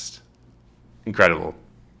communist." Incredible.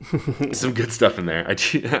 Some good stuff in there.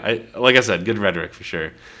 Like I said, good rhetoric for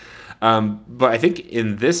sure. But I think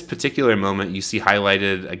in this particular moment, you see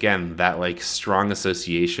highlighted, again, that like strong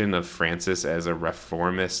association of Francis as a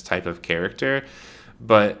reformist type of character.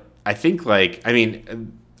 But I think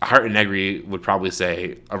Hart and Negri would probably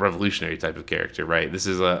say a revolutionary type of character, right? This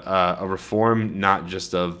is a reform, not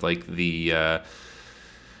just of like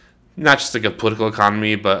not just like a political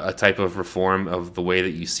economy, but a type of reform of the way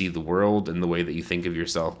that you see the world and the way that you think of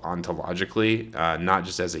yourself ontologically, not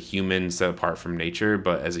just as a human set apart from nature,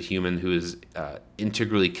 but as a human who is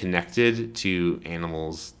integrally connected to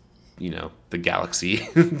animals, the galaxy,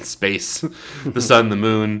 space, the sun, the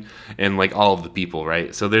moon, and like all of the people,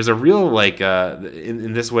 right? So there's a real like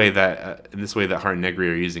in this way that Hart and Negri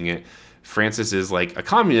are using it, Francis is like a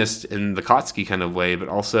communist in the Kautsky kind of way, but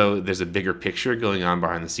also there's a bigger picture going on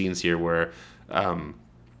behind the scenes here where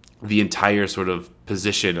the entire sort of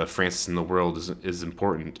position of Francis in the world is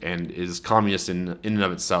important and is communist in and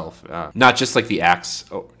of itself. Not just like the acts,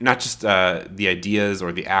 not just the ideas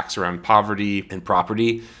or the acts around poverty and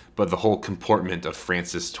property, but the whole comportment of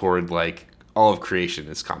Francis toward like all of creation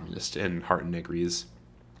is communist in Hart and Negri's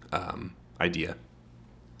idea.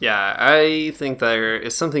 Yeah, I think there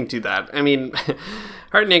is something to that. I mean,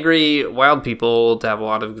 Hart and Negri, wild people to have a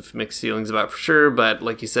lot of mixed feelings about for sure, but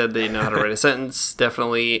like you said, they know how to write a sentence,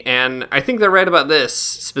 definitely. And I think they're right about this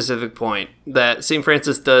specific point, that St.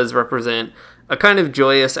 Francis does represent a kind of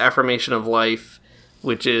joyous affirmation of life,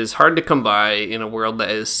 which is hard to come by in a world that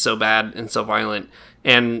is so bad and so violent.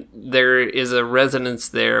 And there is a resonance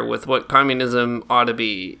there with what communism ought to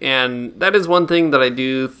be. And that is one thing that I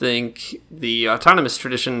do think the autonomous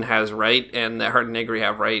tradition has right, and that Hart and Negri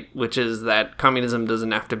have right, which is that communism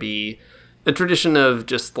doesn't have to be a tradition of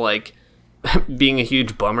just like being a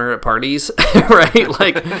huge bummer at parties, right?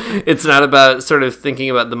 Like, it's not about sort of thinking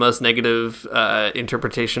about the most negative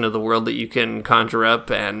interpretation of the world that you can conjure up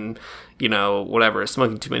and, whatever,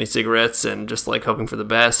 smoking too many cigarettes and just like hoping for the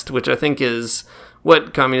best, which I think is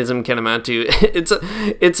what communism can amount to.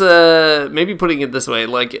 It's a maybe putting it this way,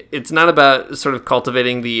 like, it's not about sort of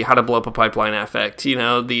cultivating the how to blow up a pipeline affect,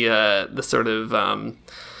 the sort of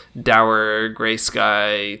dour gray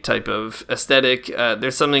sky type of aesthetic.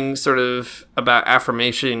 There's something sort of about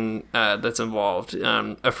affirmation that's involved,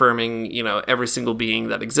 affirming every single being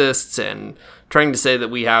that exists and trying to say that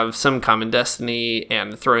we have some common destiny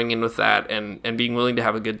and throwing in with that and being willing to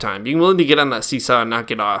have a good time, being willing to get on that seesaw and not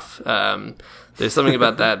get off. There's something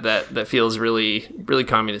about that feels really, really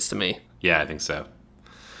communist to me. Yeah, I think so.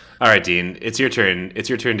 All right, Dean, it's your turn. It's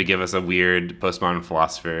your turn to give us a weird postmodern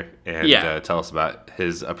philosopher and tell us about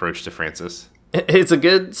his approach to Francis. It's a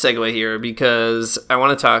good segue here because I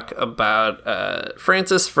want to talk about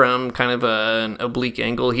Francis from kind of an oblique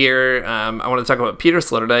angle here. I want to talk about Peter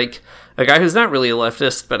Sloterdijk, a guy who's not really a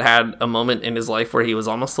leftist, but had a moment in his life where he was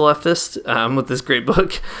almost a leftist with this great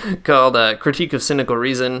book called Critique of Cynical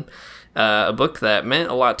Reason. a book that meant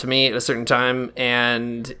a lot to me at a certain time,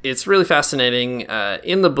 and it's really fascinating.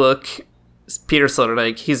 In the book, Peter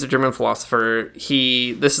Sloterdijk, he's a German philosopher.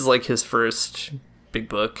 This is like his first big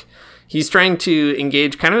book. He's trying to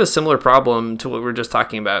engage kind of a similar problem to what we were just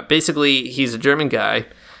talking about. Basically, he's a German guy.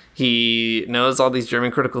 He knows all these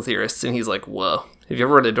German critical theorists, and he's like, whoa, have you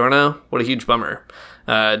ever read Adorno? What a huge bummer.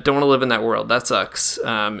 Don't want to live in that world. That sucks.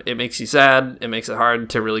 It makes you sad. It makes it hard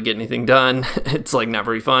to really get anything done. It's like not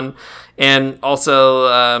very fun. And also,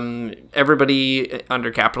 everybody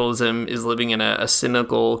under capitalism is living in a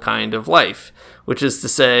cynical kind of life, which is to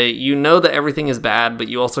say, you know that everything is bad, but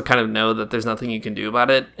you also kind of know that there's nothing you can do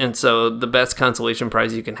about it. And so the best consolation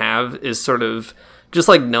prize you can have is sort of just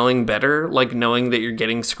like knowing better, like knowing that you're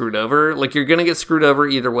getting screwed over. Like you're going to get screwed over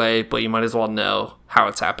either way, but you might as well know how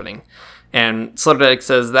it's happening. And Sloterdijk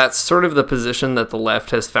says that's sort of the position that the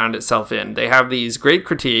left has found itself in. They have these great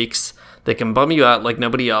critiques. They can bum you out like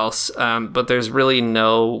nobody else, but there's really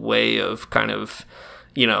no way of kind of,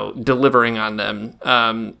 delivering on them.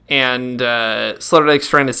 And Sloterdijk's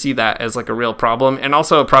trying to see that as like a real problem, and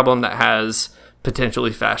also a problem that has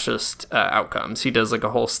potentially fascist outcomes. He does like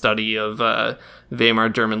a whole study of Weimar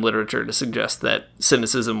German literature to suggest that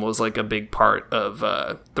cynicism was like a big part of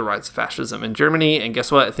the rise of fascism in Germany. And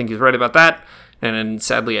guess what? I think he's right about that. And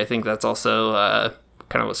sadly, I think that's also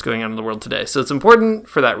kind of what's going on in the world today. So it's important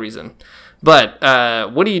for that reason. But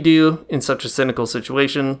what do you do in such a cynical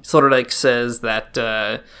situation? Sloterdijk says that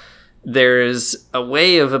there's a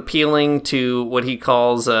way of appealing to what he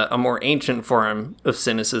calls a more ancient form of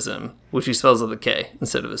cynicism, which he spells with a K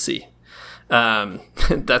instead of a C.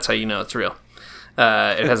 That's how you know it's real.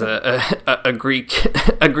 It has a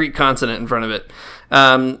Greek consonant in front of it.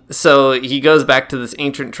 So he goes back to this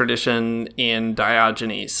ancient tradition in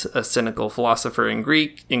Diogenes, a cynical philosopher in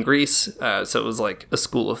Greece. So it was like a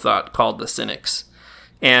school of thought called the Cynics.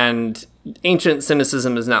 And ancient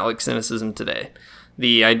cynicism is not like cynicism today.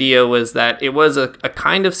 The idea was that it was a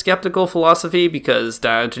kind of skeptical philosophy because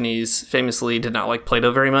Diogenes famously did not like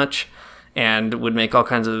Plato very much and would make all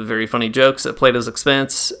kinds of very funny jokes at Plato's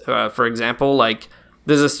expense. For example, like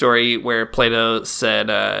there's a story where Plato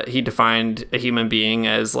said he defined a human being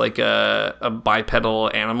as like a bipedal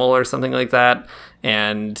animal or something like that.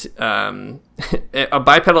 And a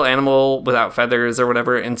bipedal animal without feathers or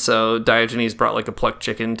whatever. And so Diogenes brought like a plucked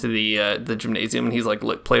chicken to the gymnasium, and he's like,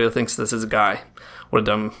 look, Plato thinks this is a guy. What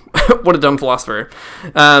a dumb philosopher.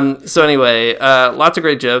 So anyway, lots of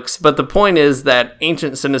great jokes. But the point is that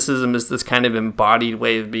ancient cynicism is this kind of embodied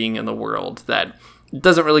way of being in the world that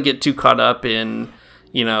doesn't really get too caught up in,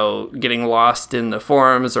 getting lost in the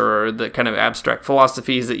forms or the kind of abstract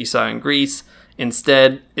philosophies that you saw in Greece.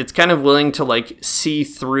 Instead, it's kind of willing to like see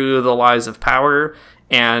through the lies of power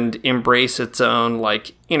and embrace its own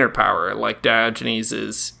like inner power, like Diogenes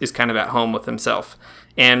is kind of at home with himself.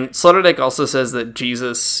 And Sloterdijk also says that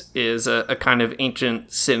Jesus is a kind of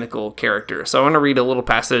ancient cynical character. So I want to read a little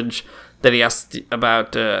passage that he asked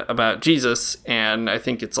about Jesus, and I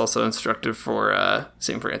think it's also instructive for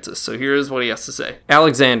St. Francis. So here's what he has to say.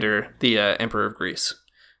 Alexander, the emperor of Greece,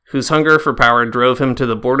 whose hunger for power drove him to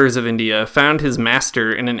the borders of India, found his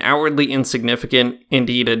master in an outwardly insignificant,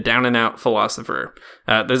 indeed a down-and-out philosopher.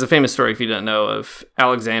 There's a famous story, if you don't know, of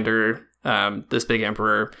Alexander, this big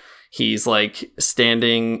emperor. He's like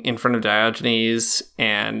standing in front of Diogenes,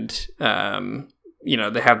 and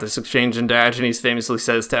they have this exchange, and Diogenes famously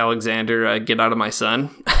says to Alexander, get out of my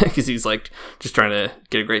sun, because he's like just trying to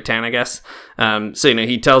get a great tan, I guess. So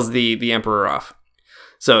he tells the emperor off.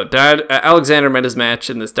 So Alexander met his match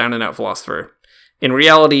in this down-and-out philosopher. In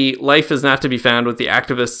reality, life is not to be found with the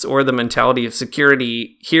activists or the mentality of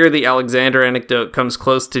security. Here, the Alexander anecdote comes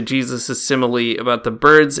close to Jesus' simile about the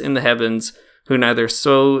birds in the heavens who neither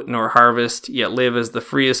sow nor harvest, yet live as the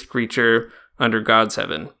freest creature under God's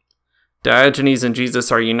heaven. Diogenes and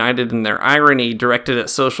Jesus are united in their irony directed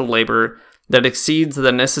at social labor that exceeds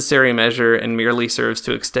the necessary measure and merely serves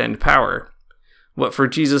to extend power. What for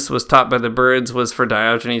Jesus was taught by the birds was for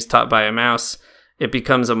Diogenes taught by a mouse. It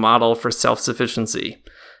becomes a model for self-sufficiency.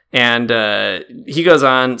 And he goes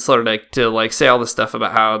on, Sloterdijk, to like say all this stuff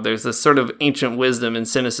about how there's this sort of ancient wisdom in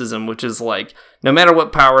cynicism, which is like, no matter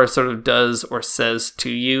what power sort of does or says to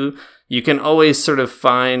you, you can always sort of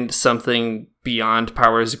find something beyond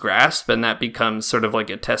power's grasp, and that becomes sort of like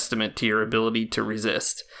a testament to your ability to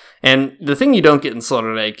resist. And the thing you don't get in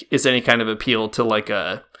Sloterdijk is any kind of appeal to like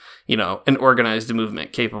an organized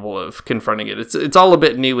movement capable of confronting it. It's all a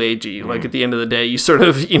bit new agey. Like at the end of the day, you sort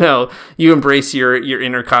of, you embrace your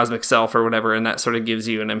inner cosmic self or whatever, and that sort of gives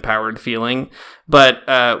you an empowered feeling. But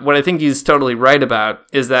what I think he's totally right about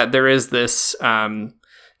is that there is this,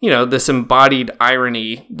 this embodied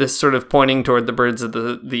irony, this sort of pointing toward the birds of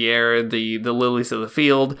the air, the lilies of the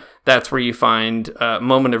field. That's where you find a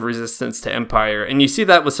moment of resistance to empire. And you see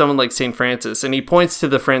that with someone like St. Francis. And he points to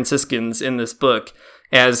the Franciscans in this book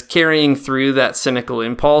as carrying through that cynical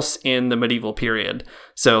impulse in the medieval period.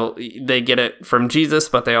 So they get it from Jesus,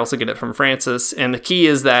 but they also get it from Francis. And the key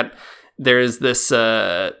is that there's this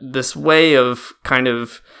way of kind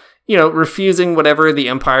of, refusing whatever the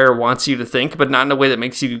empire wants you to think, but not in a way that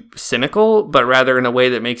makes you cynical, but rather in a way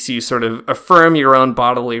that makes you sort of affirm your own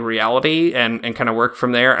bodily reality and kind of work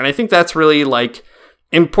from there. And I think that's really, like,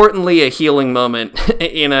 importantly, a healing moment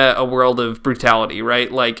in a world of brutality, right?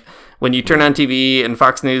 Like, when you turn on TV and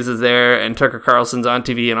Fox News is there and Tucker Carlson's on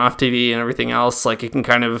TV and off TV and everything else, like, it can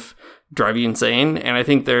kind of drive you insane. And I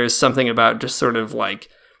think there's something about just sort of, like,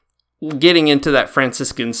 getting into that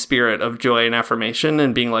Franciscan spirit of joy and affirmation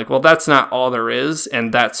and being like, well, that's not all there is.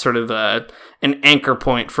 And that's sort of an anchor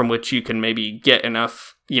point from which you can maybe get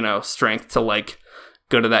enough, strength to, like,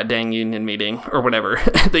 go to that dang union meeting or whatever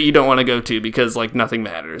that you don't want to go to because, like, nothing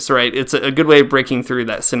matters, right? It's a good way of breaking through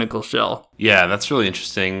that cynical shell. Yeah, that's really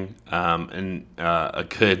interesting, and a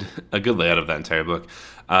good layout of that entire book.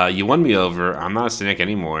 You won me over. I'm not a cynic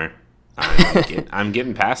anymore. I'm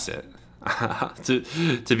getting past it.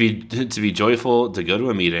 to be joyful, to go to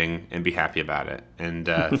a meeting and be happy about it, and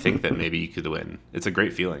think that maybe you could win. It's a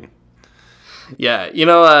great feeling. Yeah,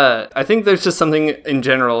 I think there's just something in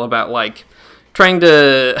general about, like, trying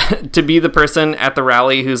to be the person at the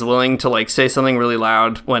rally who's willing to, like, say something really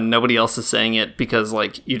loud when nobody else is saying it because,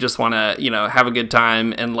 like, you just want to, have a good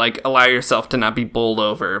time and, like, allow yourself to not be bowled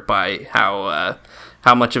over by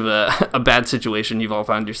how much of a bad situation you've all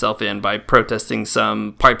found yourself in by protesting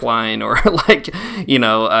some pipeline or, like,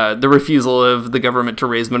 the refusal of the government to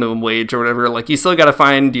raise minimum wage or whatever. Like, you still got to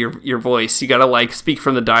find your voice. You got to, like, speak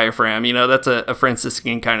from the diaphragm. That's a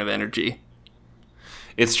Franciscan kind of energy.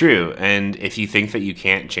 It's true. And if you think that you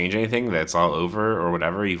can't change anything, that's all over or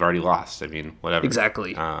whatever, you've already lost. I mean, whatever.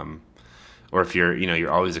 Exactly. Or if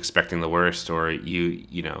you're always expecting the worst, or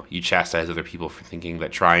you chastise other people for thinking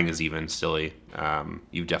that trying is even silly,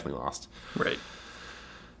 you've definitely lost. Right.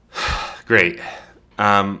 Great.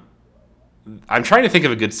 I'm trying to think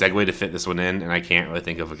of a good segue to fit this one in, and I can't really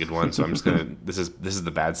think of a good one. So I'm just gonna. This is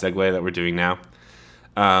the bad segue that we're doing now.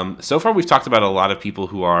 So far, we've talked about a lot of people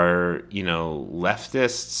who are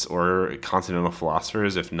leftists or continental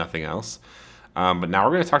philosophers, if nothing else. But now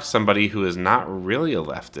we're going to talk to somebody who is not really a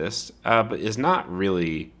leftist, but is not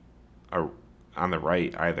really on the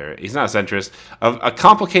right either. He's not a centrist. A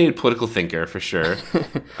complicated political thinker, for sure.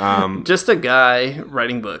 Just a guy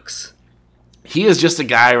writing books. He is just a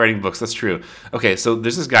guy writing books. That's true. Okay, so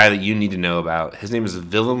there's this guy that you need to know about. His name is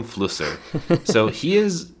Willem Flusser. So he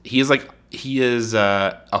is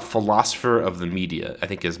a philosopher of the media, I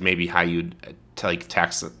think is maybe how you'd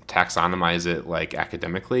taxonomize it, like,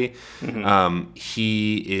 academically. Mm-hmm.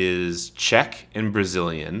 He is Czech and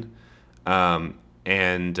Brazilian,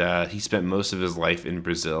 and he spent most of his life in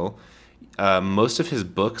Brazil. Most of his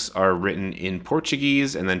books are written in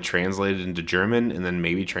Portuguese and then translated into German and then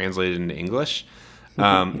maybe translated into English.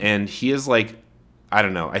 And he is, like, I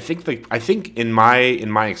don't know. I think in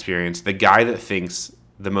my experience, the guy that thinks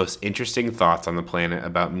the most interesting thoughts on the planet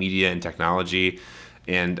about media and technology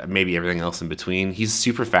and maybe everything else in between. He's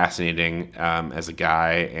super fascinating as a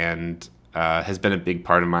guy, and has been a big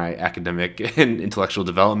part of my academic and intellectual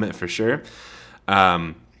development for sure.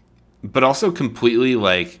 But also completely,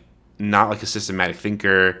 like, not like a systematic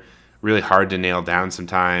thinker, really hard to nail down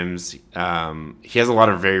sometimes. He has a lot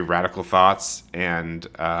of very radical thoughts, and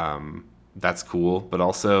that's cool, but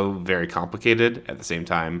also very complicated at the same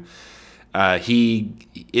time.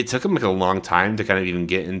 It took him, like, a long time to kind of even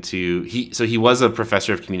get into he was a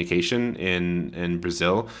professor of communication in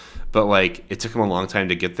Brazil, but, like, it took him a long time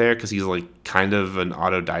to get there because he's, like, kind of an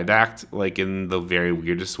autodidact, like, in the very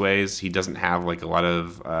weirdest ways. He doesn't have, like, a lot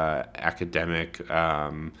of academic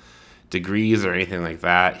degrees or anything like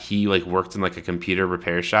that. He, like, worked in, like, a computer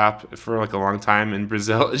repair shop for, like, a long time in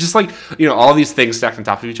Brazil. It's just, like, all these things stacked on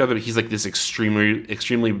top of each other, but he's, like, this extremely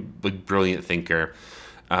like, brilliant thinker.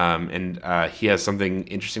 And he has something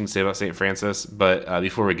interesting to say about St. Francis. But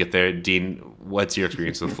before we get there, Dean, what's your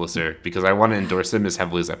experience with Flusser? Because I want to endorse him as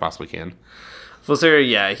heavily as I possibly can. Flusser,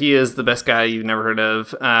 yeah, he is the best guy you've never heard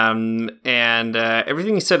of. And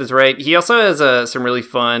everything he said is right. He also has some really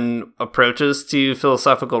fun approaches to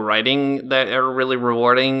philosophical writing that are really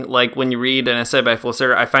rewarding. Like, when you read an essay by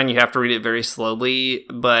Flusser, I find you have to read it very slowly,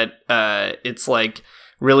 but it's, like,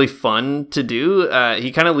 really fun to do.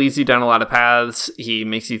 He kind of leads you down a lot of paths. He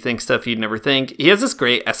makes you think stuff you'd never think. He has this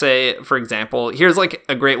great essay, for example. Here's, like,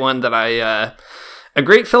 a great one that A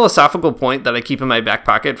great philosophical point that I keep in my back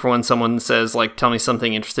pocket for when someone says, like, tell me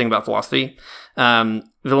something interesting about philosophy. Willem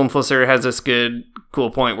Flusser has this cool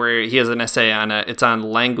point where he has an essay on it's on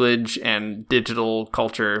language and digital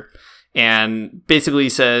culture, and basically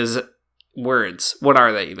says, words, what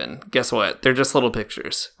are they even? Guess what? They're just little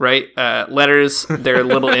pictures, right? Letters, they're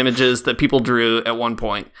little images that people drew at one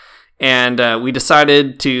point. And we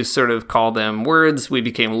decided to sort of call them words. We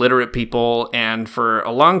became literate people. And for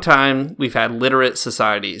a long time, we've had literate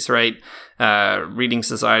societies, right? Reading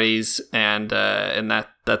societies. And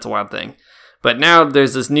that's a wild thing. But now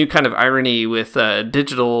there's this new kind of irony with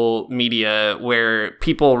digital media where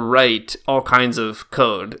people write all kinds of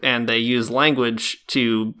code and they use language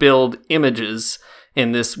to build images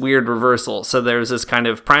in this weird reversal. So there's this kind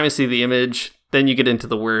of primacy of the image, then you get into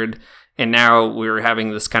the word, and now we're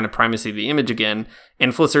having this kind of primacy of the image again.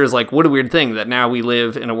 And Flusser is like, what a weird thing that now we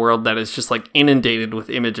live in a world that is just like inundated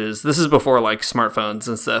with images. This is before like smartphones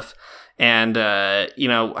and stuff. And,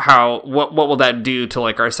 what will that do to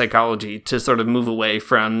like our psychology to sort of move away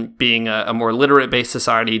from being a more literate-based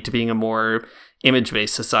society to being a more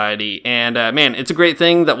image-based society? And, man, it's a great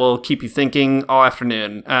thing that will keep you thinking all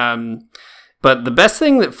afternoon. But the best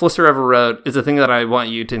thing that Flusser ever wrote is the thing that I want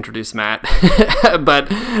you to introduce, Matt. But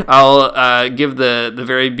I'll give the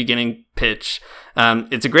very beginning pitch.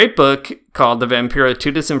 It's a great book called The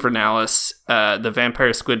Vampiritudes Infernalis, The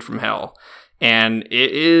Vampire Squid from Hell. And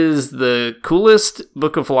it is the coolest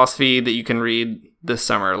book of philosophy that you can read this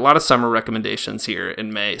summer. A lot of summer recommendations here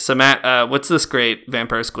in May. So, Matt, what's this great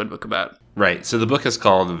vampire squid book about? Right. So the book is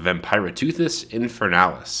called Vampiritudes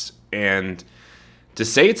Infernalis. And to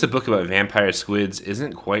say it's a book about vampire squids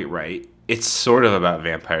isn't quite right. It's sort of about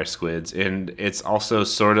vampire squids. And it's also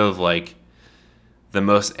sort of like the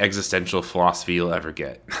most existential philosophy you'll ever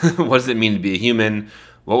get. What does it mean to be a human?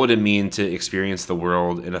 What would it mean to experience the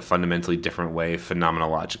world in a fundamentally different way,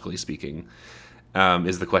 phenomenologically speaking,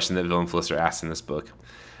 is the question that Willem Flusser asks in this book.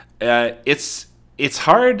 It's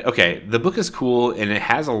hard. Okay, the book is cool, and it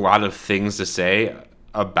has a lot of things to say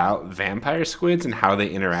about vampire squids and how they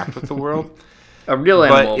interact with the world. A real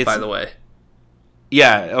animal, by the way.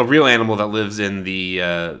 Yeah, a real animal that lives in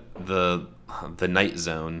the night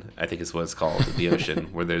zone, I think is what it's called, the ocean,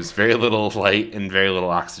 where there's very little light and very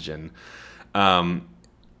little oxygen.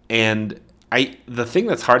 And the thing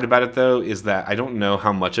that's hard about it, though, is that I don't know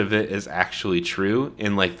how much of it is actually true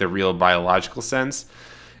in, like, the real biological sense.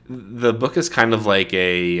 The book is kind of like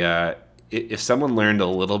if someone learned a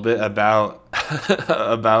little bit about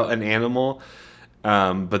about an animal,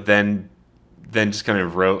 but then just kind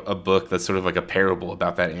of wrote a book that's sort of like a parable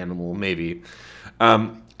about that animal, maybe.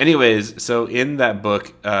 Anyways, so in that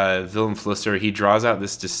book, Willem Flusser, he draws out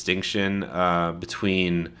this distinction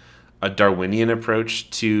between a Darwinian approach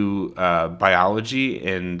to biology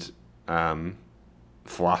and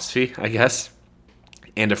philosophy, I guess,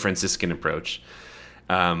 and a Franciscan approach.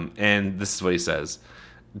 And this is what he says.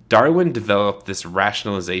 Darwin developed this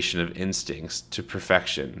rationalization of instincts to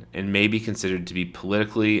perfection and may be considered to be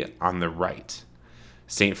politically on the right.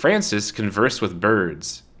 St. Francis conversed with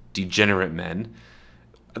birds, degenerate men.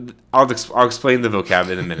 I'll explain the vocab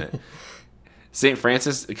in a minute. St.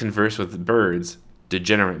 Francis conversed with birds,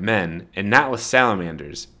 degenerate men, and not with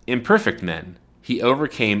salamanders, imperfect men. He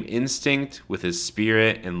overcame instinct with his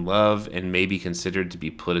spirit and love and may be considered to be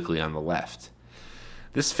politically on the left.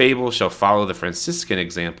 This fable shall follow the Franciscan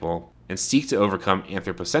example and seek to overcome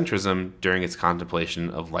anthropocentrism during its contemplation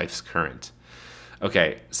of life's current.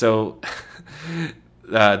 Okay, so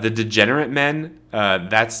the degenerate men,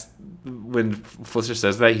 that's when Flusser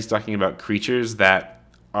says that, he's talking about creatures that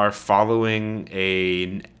are following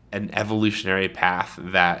an evolutionary path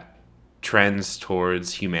that trends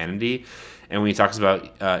towards humanity. And when he talks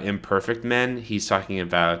about imperfect men, he's talking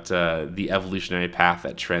about the evolutionary path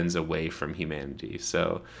that trends away from humanity.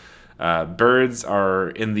 So birds are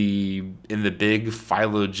in the big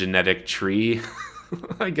phylogenetic tree,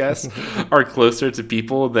 I guess, are closer to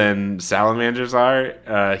people than salamanders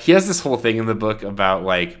are. He has this whole thing in the book about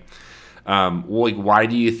why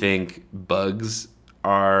do you think bugs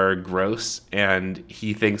are gross? And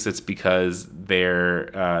he thinks it's because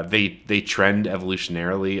they trend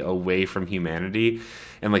evolutionarily away from humanity,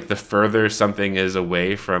 and like the further something is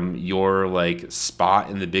away from your like spot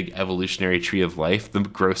in the big evolutionary tree of life, the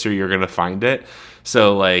grosser you're gonna find it.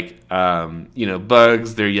 So like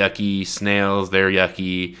bugs, they're yucky. Snails, they're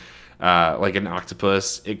yucky. Like an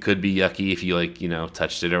octopus, it could be yucky if you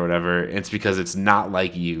touched it or whatever. And it's because it's not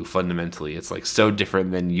like you fundamentally. It's like so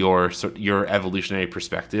different than your evolutionary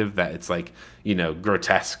perspective that it's like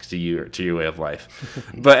grotesque to your way of life.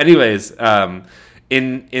 But anyways,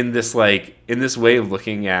 in this way of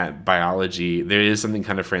looking at biology, there is something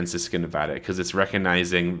kind of Franciscan about it, because it's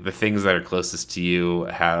recognizing the things that are closest to you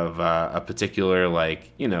have a particular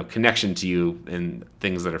connection to you, and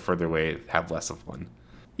things that are further away have less of one.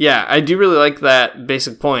 Yeah, I do really like that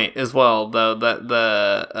basic point as well, though, that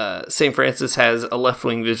the St. Francis has a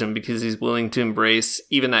left-wing vision because he's willing to embrace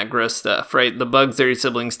even that gross stuff, right? The bugs are your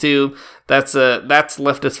siblings too. That's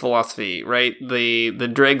leftist philosophy, right? The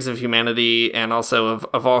dregs of humanity and also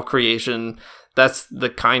of all creation. That's the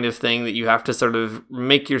kind of thing that you have to sort of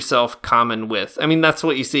make yourself common with. I mean, that's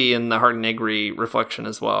what you see in the Heart and Negri reflection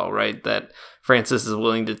as well, right? That Francis is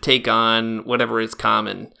willing to take on whatever is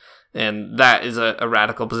common. And that is a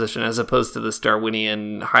radical position, as opposed to this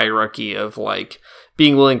Darwinian hierarchy of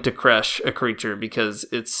being willing to crush a creature because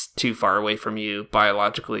it's too far away from you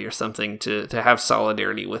biologically or something to have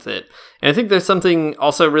solidarity with it. And I think there's something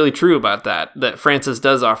also really true about that Francis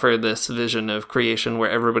does offer this vision of creation where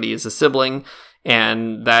everybody is a sibling.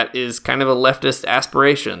 And that is kind of a leftist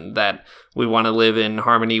aspiration, that we want to live in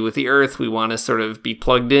harmony with the earth. We want to sort of be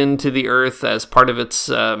plugged into the earth as part of its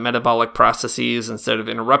metabolic processes instead of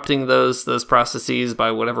interrupting those processes by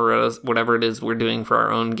whatever it is we're doing for our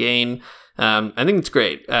own gain. I think it's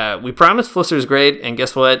great. We promised Flusser's great, and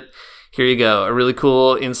guess what? Here you go. A really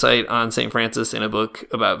cool insight on St. Francis in a book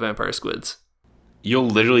about vampire squids. You'll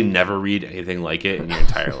literally never read anything like it in your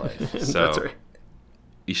entire life. So That's right.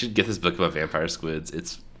 You should get this book about vampire squids.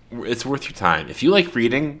 It's worth your time. If you like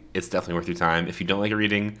reading, it's definitely worth your time. If you don't like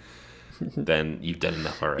reading, then you've done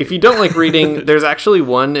enough already. If you don't like reading, there's actually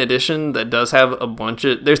one edition that does have a bunch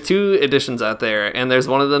of... There's 2 editions out there, and there's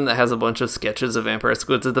one of them that has a bunch of sketches of vampire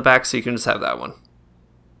squids at the back, so you can just have that one.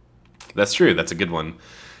 That's true. That's a good one.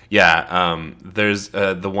 Yeah, there's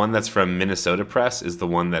the one that's from Minnesota Press is the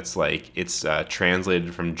one that's it's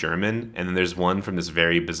translated from German, and then there's one from this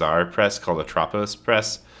very bizarre press called Atropos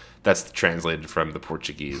Press that's translated from the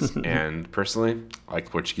Portuguese. And personally, I like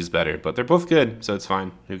Portuguese better, but they're both good, so it's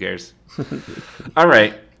fine. Who cares? All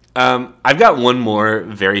right. I've got one more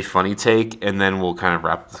very funny take, and then we'll kind of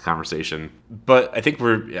wrap this conversation. But I think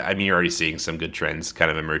you're already seeing some good trends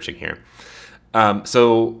kind of emerging here.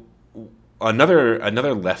 So another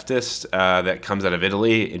leftist that comes out of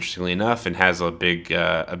Italy, interestingly enough, and has a big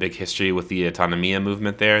history with the Autonomia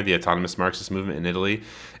movement there, the autonomous Marxist movement in Italy,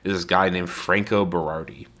 is this guy named Franco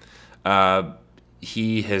Berardi.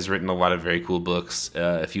 He has written a lot of very cool books.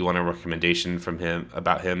 If you want a recommendation from him,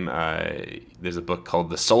 there's a book called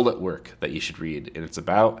The Soul at Work that you should read, and it's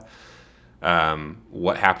about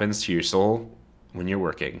what happens to your soul when you're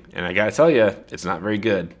working. And I gotta tell you, it's not very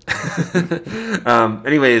good.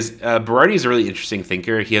 Anyways, Berardi is a really interesting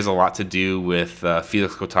thinker. He has a lot to do with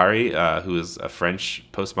Felix Guattari, who is a French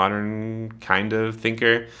postmodern kind of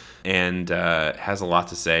thinker, and has a lot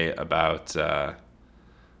to say about,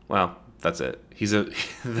 that's it.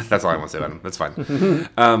 That's all I want to say about him. That's fine.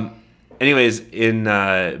 Anyways,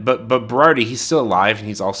 but Berardi, he's still alive, and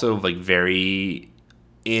he's also very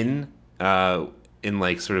in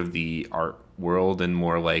sort of the art world and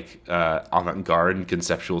more avant-garde and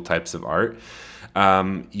conceptual types of art.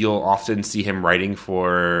 You'll often see him writing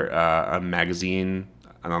for an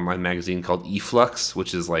online magazine called Eflux,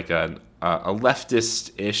 which is a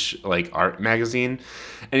leftist-ish art magazine.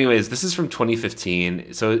 Anyways, this is from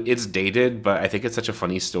 2015, so it's dated, but I think it's such a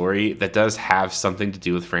funny story that does have something to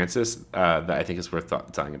do with Francis that I think is worth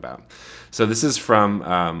telling about. So this is from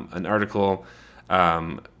an article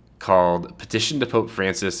called Petition to Pope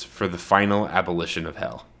Francis for the Final Abolition of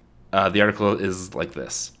Hell. The article is like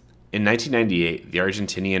this. In 1998, the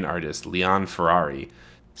Argentinian artist Leon Ferrari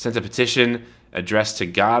sent a petition addressed to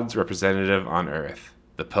God's representative on earth,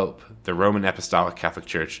 the Pope, the Roman Apostolic Catholic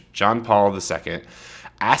Church, John Paul II,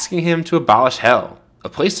 asking him to abolish hell, a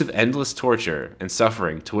place of endless torture and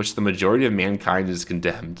suffering to which the majority of mankind is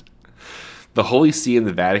condemned. The Holy See and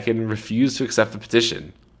the Vatican refused to accept the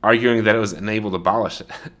petition, arguing that it was unable to abolish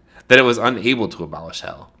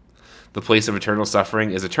hell. The place of eternal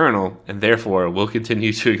suffering is eternal, and therefore will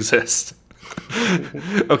continue to exist.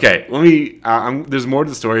 Okay, there's more to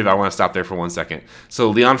the story, but I want to stop there for 1 second. So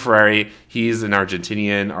Leon Ferrari, he's an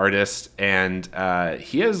Argentinian artist, and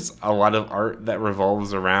he has a lot of art that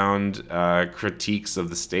revolves around critiques of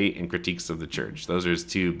the state and critiques of the church. Those are his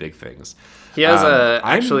 2 big things. He has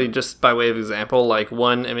actually, just by way of example,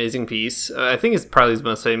 one amazing piece. I think it's probably his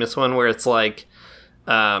most famous one, where it's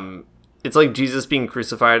Jesus being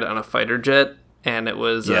crucified on a fighter jet, and it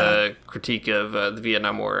was a critique of the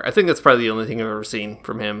Vietnam War. I think that's probably the only thing I've ever seen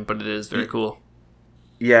from him, but it is very cool.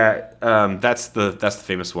 Yeah, that's the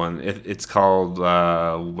famous one. It's called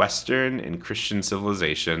Western and Christian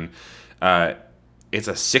Civilization. It's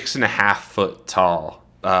a 6.5 foot tall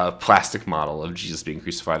plastic model of Jesus being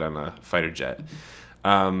crucified on a fighter jet.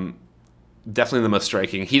 Definitely the most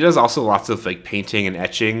striking. He does also lots of like painting and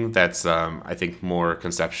etching that's I think more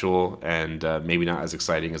conceptual and maybe not as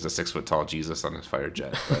exciting as a 6 foot tall Jesus on a fighter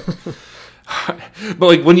jet. But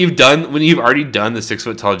like when you've already done the 6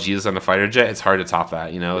 foot tall Jesus on a fighter jet, it's hard to top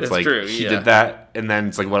that. It's like true, he did that, and then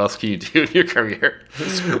it's like, what else can you do in your career?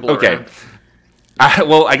 Okay. Around.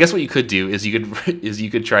 I guess what you could do is you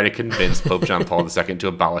could try to convince Pope John Paul II to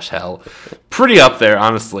abolish hell. Pretty up there,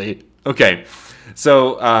 honestly. Okay.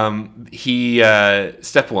 So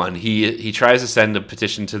step one, he tries to send a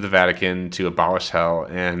petition to the Vatican to abolish hell,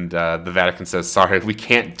 and the Vatican says, sorry, we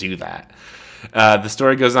can't do that. The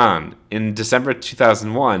story goes on. In December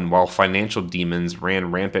 2001, while financial demons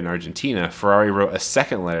ran rampant in Argentina, Ferrari wrote a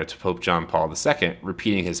second letter to Pope John Paul II,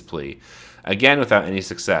 repeating his plea. Again, without any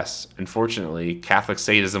success. Unfortunately, Catholic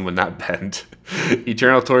sadism would not bend.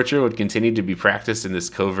 Eternal torture would continue to be practiced in this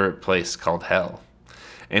covert place called hell.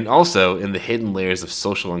 And also in the hidden layers of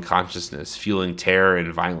social unconsciousness, fueling terror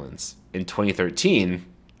and violence. In 2013,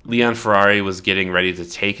 Leon Ferrari was getting ready to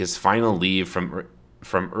take his final leave from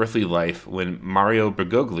earthly life when Mario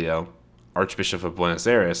Bergoglio, Archbishop of Buenos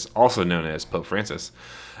Aires, also known as Pope Francis,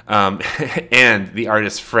 and the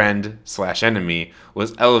artist's friend/enemy,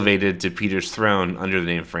 was elevated to Peter's throne under the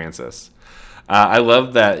name Francis. I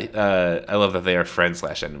love that. They are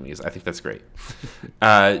friends/enemies. I think that's great.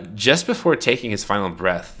 Just before taking his final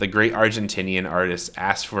breath, the great Argentinian artist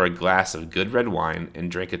asked for a glass of good red wine and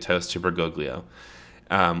drank a toast to Bergoglio.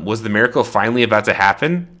 Was the miracle finally about to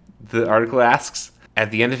happen? The article asks. At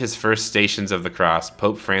the end of his first Stations of the Cross,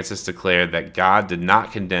 Pope Francis declared that God did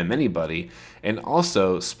not condemn anybody, and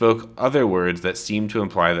also spoke other words that seemed to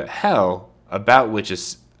imply that hell, about which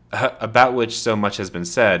so much has been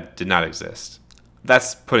said, did not exist.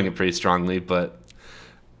 That's putting it pretty strongly, but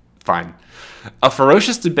fine. A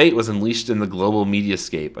ferocious debate was unleashed in the global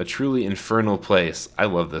mediascape, a truly infernal place. I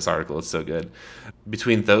love this article, it's so good.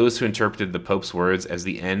 Between those who interpreted the Pope's words as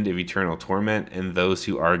the end of eternal torment and those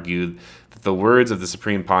who argued that the words of the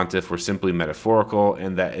Supreme Pontiff were simply metaphorical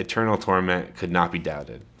and that eternal torment could not be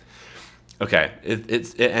doubted. Okay,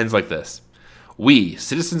 it ends like this. We,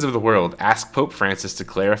 citizens of the world, ask Pope Francis to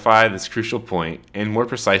clarify this crucial point, and more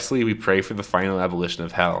precisely, we pray for the final abolition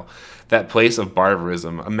of hell, that place of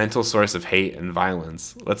barbarism, a mental source of hate and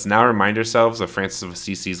violence. Let's now remind ourselves of Francis of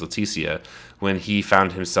Assisi's Laetitia, when he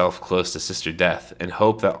found himself close to Sister Death, and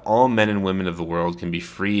hope that all men and women of the world can be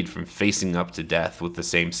freed from facing up to death with the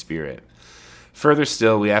same spirit. Further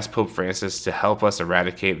still, we ask Pope Francis to help us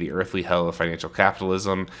eradicate the earthly hell of financial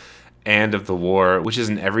capitalism and of the war, which is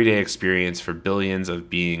an everyday experience for billions of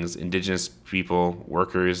beings, indigenous people,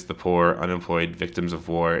 workers, the poor, unemployed, victims of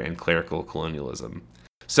war, and clerical colonialism.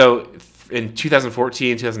 So in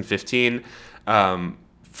 2014, 2015,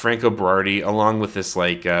 Franco Berardi, along with this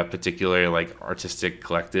particular artistic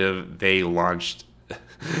collective, they launched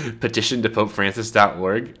petition to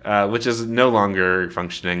popefrancis.org, which is no longer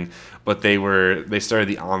functioning, but they started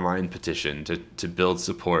the online petition to build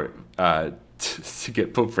support to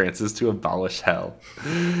get Pope Francis to abolish hell,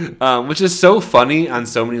 which is so funny on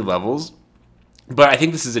so many levels. But I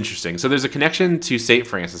think this is interesting. So there's a connection to St.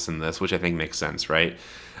 Francis in this, which I think makes sense, right?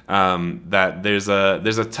 That there's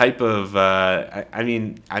a type of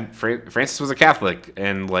Francis was a Catholic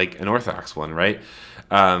and an Orthodox one, right?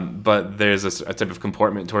 But there's a type of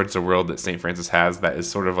comportment towards the world that St. Francis has that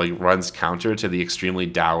is sort of runs counter to the extremely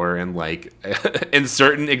dour and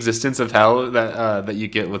uncertain existence of hell that you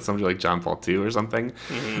get with somebody like John Paul II or something.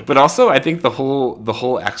 Mm-hmm. But also, I think the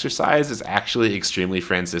whole exercise is actually extremely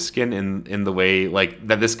Franciscan in the way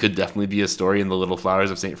that this could definitely be a story in the Little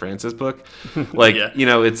Flowers of St. Francis book. Yeah.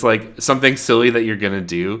 It's something silly that you're gonna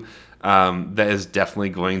do. That is definitely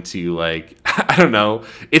going to I don't know.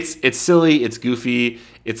 It's silly. It's goofy.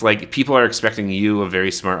 It's people are expecting you, a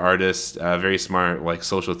very smart artist, a very smart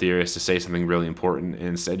social theorist, to say something really important, and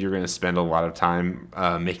instead you're going to spend a lot of time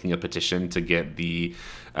making a petition to get the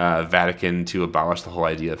Vatican to abolish the whole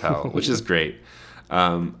idea of hell, which is great.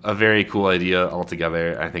 A very cool idea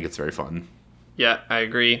altogether. I think it's very fun. Yeah, I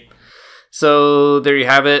agree. So there you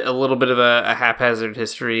have it, a little bit of a haphazard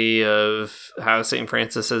history of how St.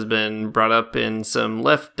 Francis has been brought up in some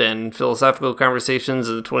left and philosophical conversations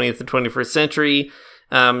of the 20th and 21st century.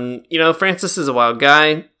 Francis is a wild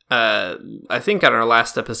guy. I think on our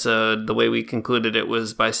last episode, the way we concluded it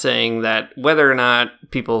was by saying that whether or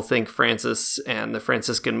not people think Francis and the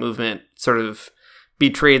Franciscan movement sort of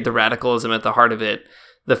betrayed the radicalism at the heart of it,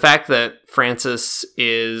 the fact that Francis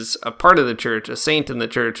is a part of the church, a saint in the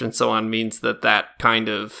church, and so on, means that kind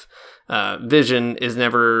of vision is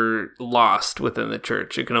never lost within the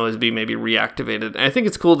church. It can always be maybe reactivated. And I think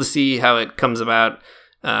it's cool to see how it comes about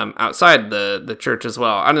outside the church as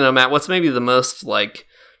well. I don't know, Matt, what's maybe the most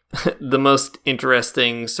the most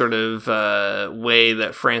interesting sort of way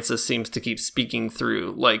that Francis seems to keep speaking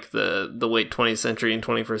through, like the late 20th century and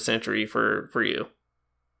 21st century for you?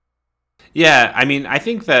 Yeah, I mean, I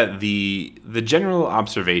think that the general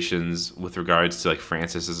observations with regards to like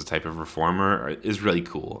Francis as a type of reformer is really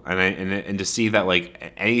cool, and to see that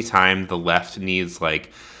like anytime the left needs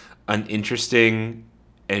like an interesting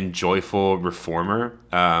and joyful reformer,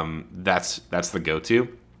 that's the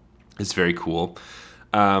go-to. It's very cool.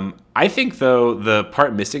 I think, though, the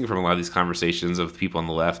part missing from a lot of these conversations of people on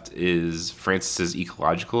the left is Francis's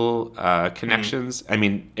ecological connections. I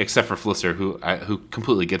mean, except for Flusser, who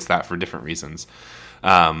completely gets that for different reasons.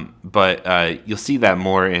 But you'll see that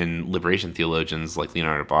more in liberation theologians like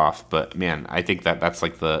Leonard Boff. But man, I think that's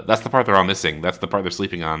the part they're all missing. That's the part they're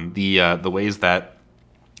sleeping on. The ways that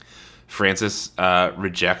Francis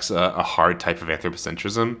rejects a hard type of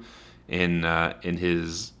anthropocentrism in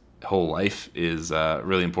his whole life is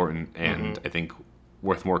really important, and I think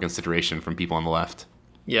worth more consideration from people on the left.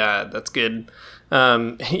 Yeah, that's good. It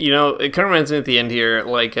kind of reminds me at the end here,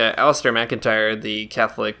 like Alistair MacIntyre, the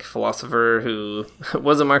Catholic philosopher who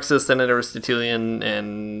was a Marxist and an Aristotelian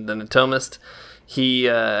and then a Thomist. He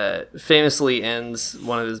famously ends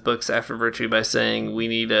one of his books, After Virtue, by saying we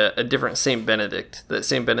need a different Saint Benedict. That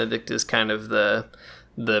Saint Benedict is kind of the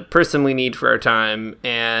person we need for our time,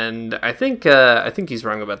 and I think he's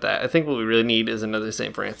wrong about that. I think what we really need is another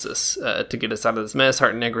St. Francis to get us out of this mess.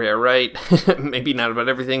 Heart and Negri are right. Maybe not about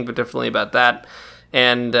everything, but definitely about that.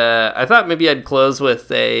 And I thought maybe I'd close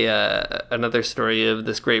with another story of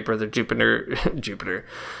this great brother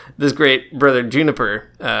this great brother Juniper,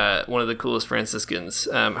 one of the coolest Franciscans.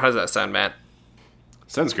 How does that sound, Matt?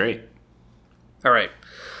 Sounds great. All right.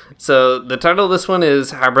 So the title of this one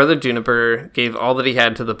is How Brother Juniper Gave All That He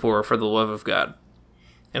Had to the Poor for the Love of God.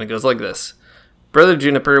 And it goes like this. Brother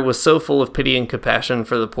Juniper was so full of pity and compassion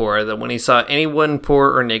for the poor that when he saw anyone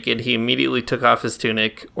poor or naked, he immediately took off his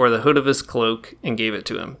tunic or the hood of his cloak and gave it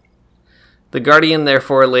to him. The guardian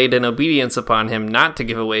therefore laid an obedience upon him not to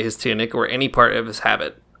give away his tunic or any part of his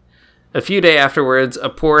habit. A few days afterwards, a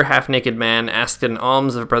poor half-naked man asked an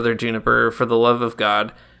alms of Brother Juniper for the love of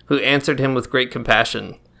God, who answered him with great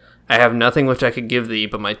compassion. I have nothing which I could give thee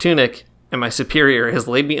but my tunic, and my superior has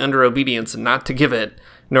laid me under obedience not to give it,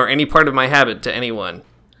 nor any part of my habit to anyone.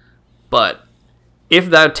 But if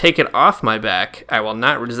thou take it off my back, I will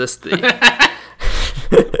not resist thee.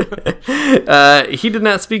 He did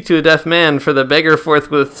not speak to a deaf man, for the beggar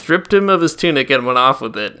forthwith stripped him of his tunic and went off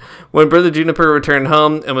with it. When Brother Juniper returned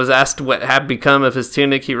home and was asked what had become of his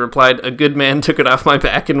tunic, he replied, A good man took it off my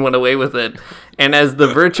back and went away with it. And as the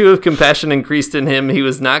virtue of compassion increased in him, he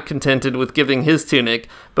was not contented with giving his tunic,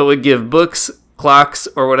 but would give books, clocks,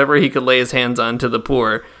 or whatever he could lay his hands on to the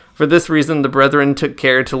poor. For this reason, the brethren took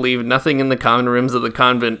care to leave nothing in the common rooms of the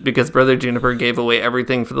convent, because Brother Juniper gave away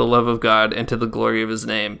everything for the love of God and to the glory of his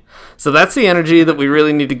name. So that's the energy that we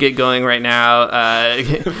really need to get going right now.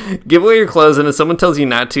 Give away your clothes, and if someone tells you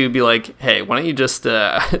not to, be like, hey, why don't you just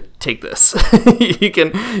take this? you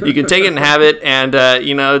can take it and have it, and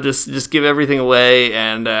just give everything away,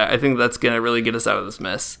 and I think that's going to really get us out of this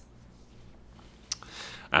mess.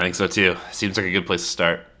 I think so too. Seems like a good place to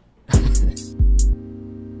start.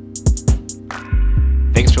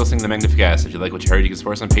 Thanks for listening to The Magnificast. If you like what you heard, you can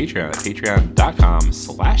support us on Patreon at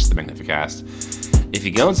patreon.com/The Magnificast. If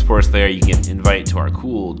you go and support us there, you get an invite to our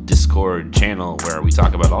cool Discord channel where we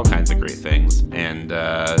talk about all kinds of great things. And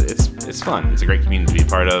it's fun. It's a great community to be a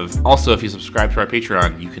part of. Also, if you subscribe to our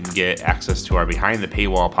Patreon, you can get access to our Behind the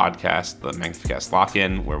Paywall podcast, The Magnificast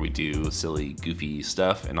Lock-In, where we do silly, goofy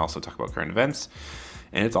stuff and also talk about current events.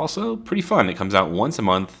 And it's also pretty fun. It comes out once a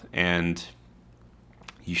month, and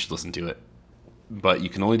you should listen to it. But you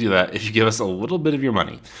can only do that if you give us a little bit of your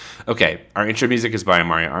money. Okay, our intro music is by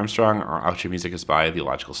Mario Armstrong. Our outro music is by The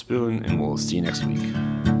Illogical Spoon, and we'll see you next week.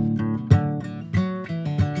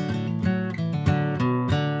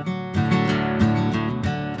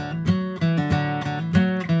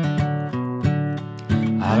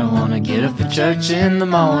 I don't wanna get up for church in the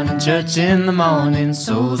morning,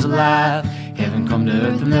 souls alive. Heaven come to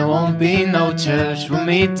earth and there won't be no church. We'll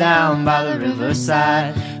meet down by the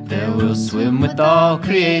riverside. There we'll swim with all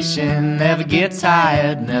creation. Never get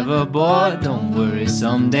tired, never bored. Don't worry,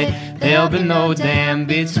 someday there'll be no dam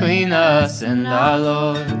between us and our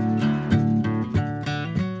Lord.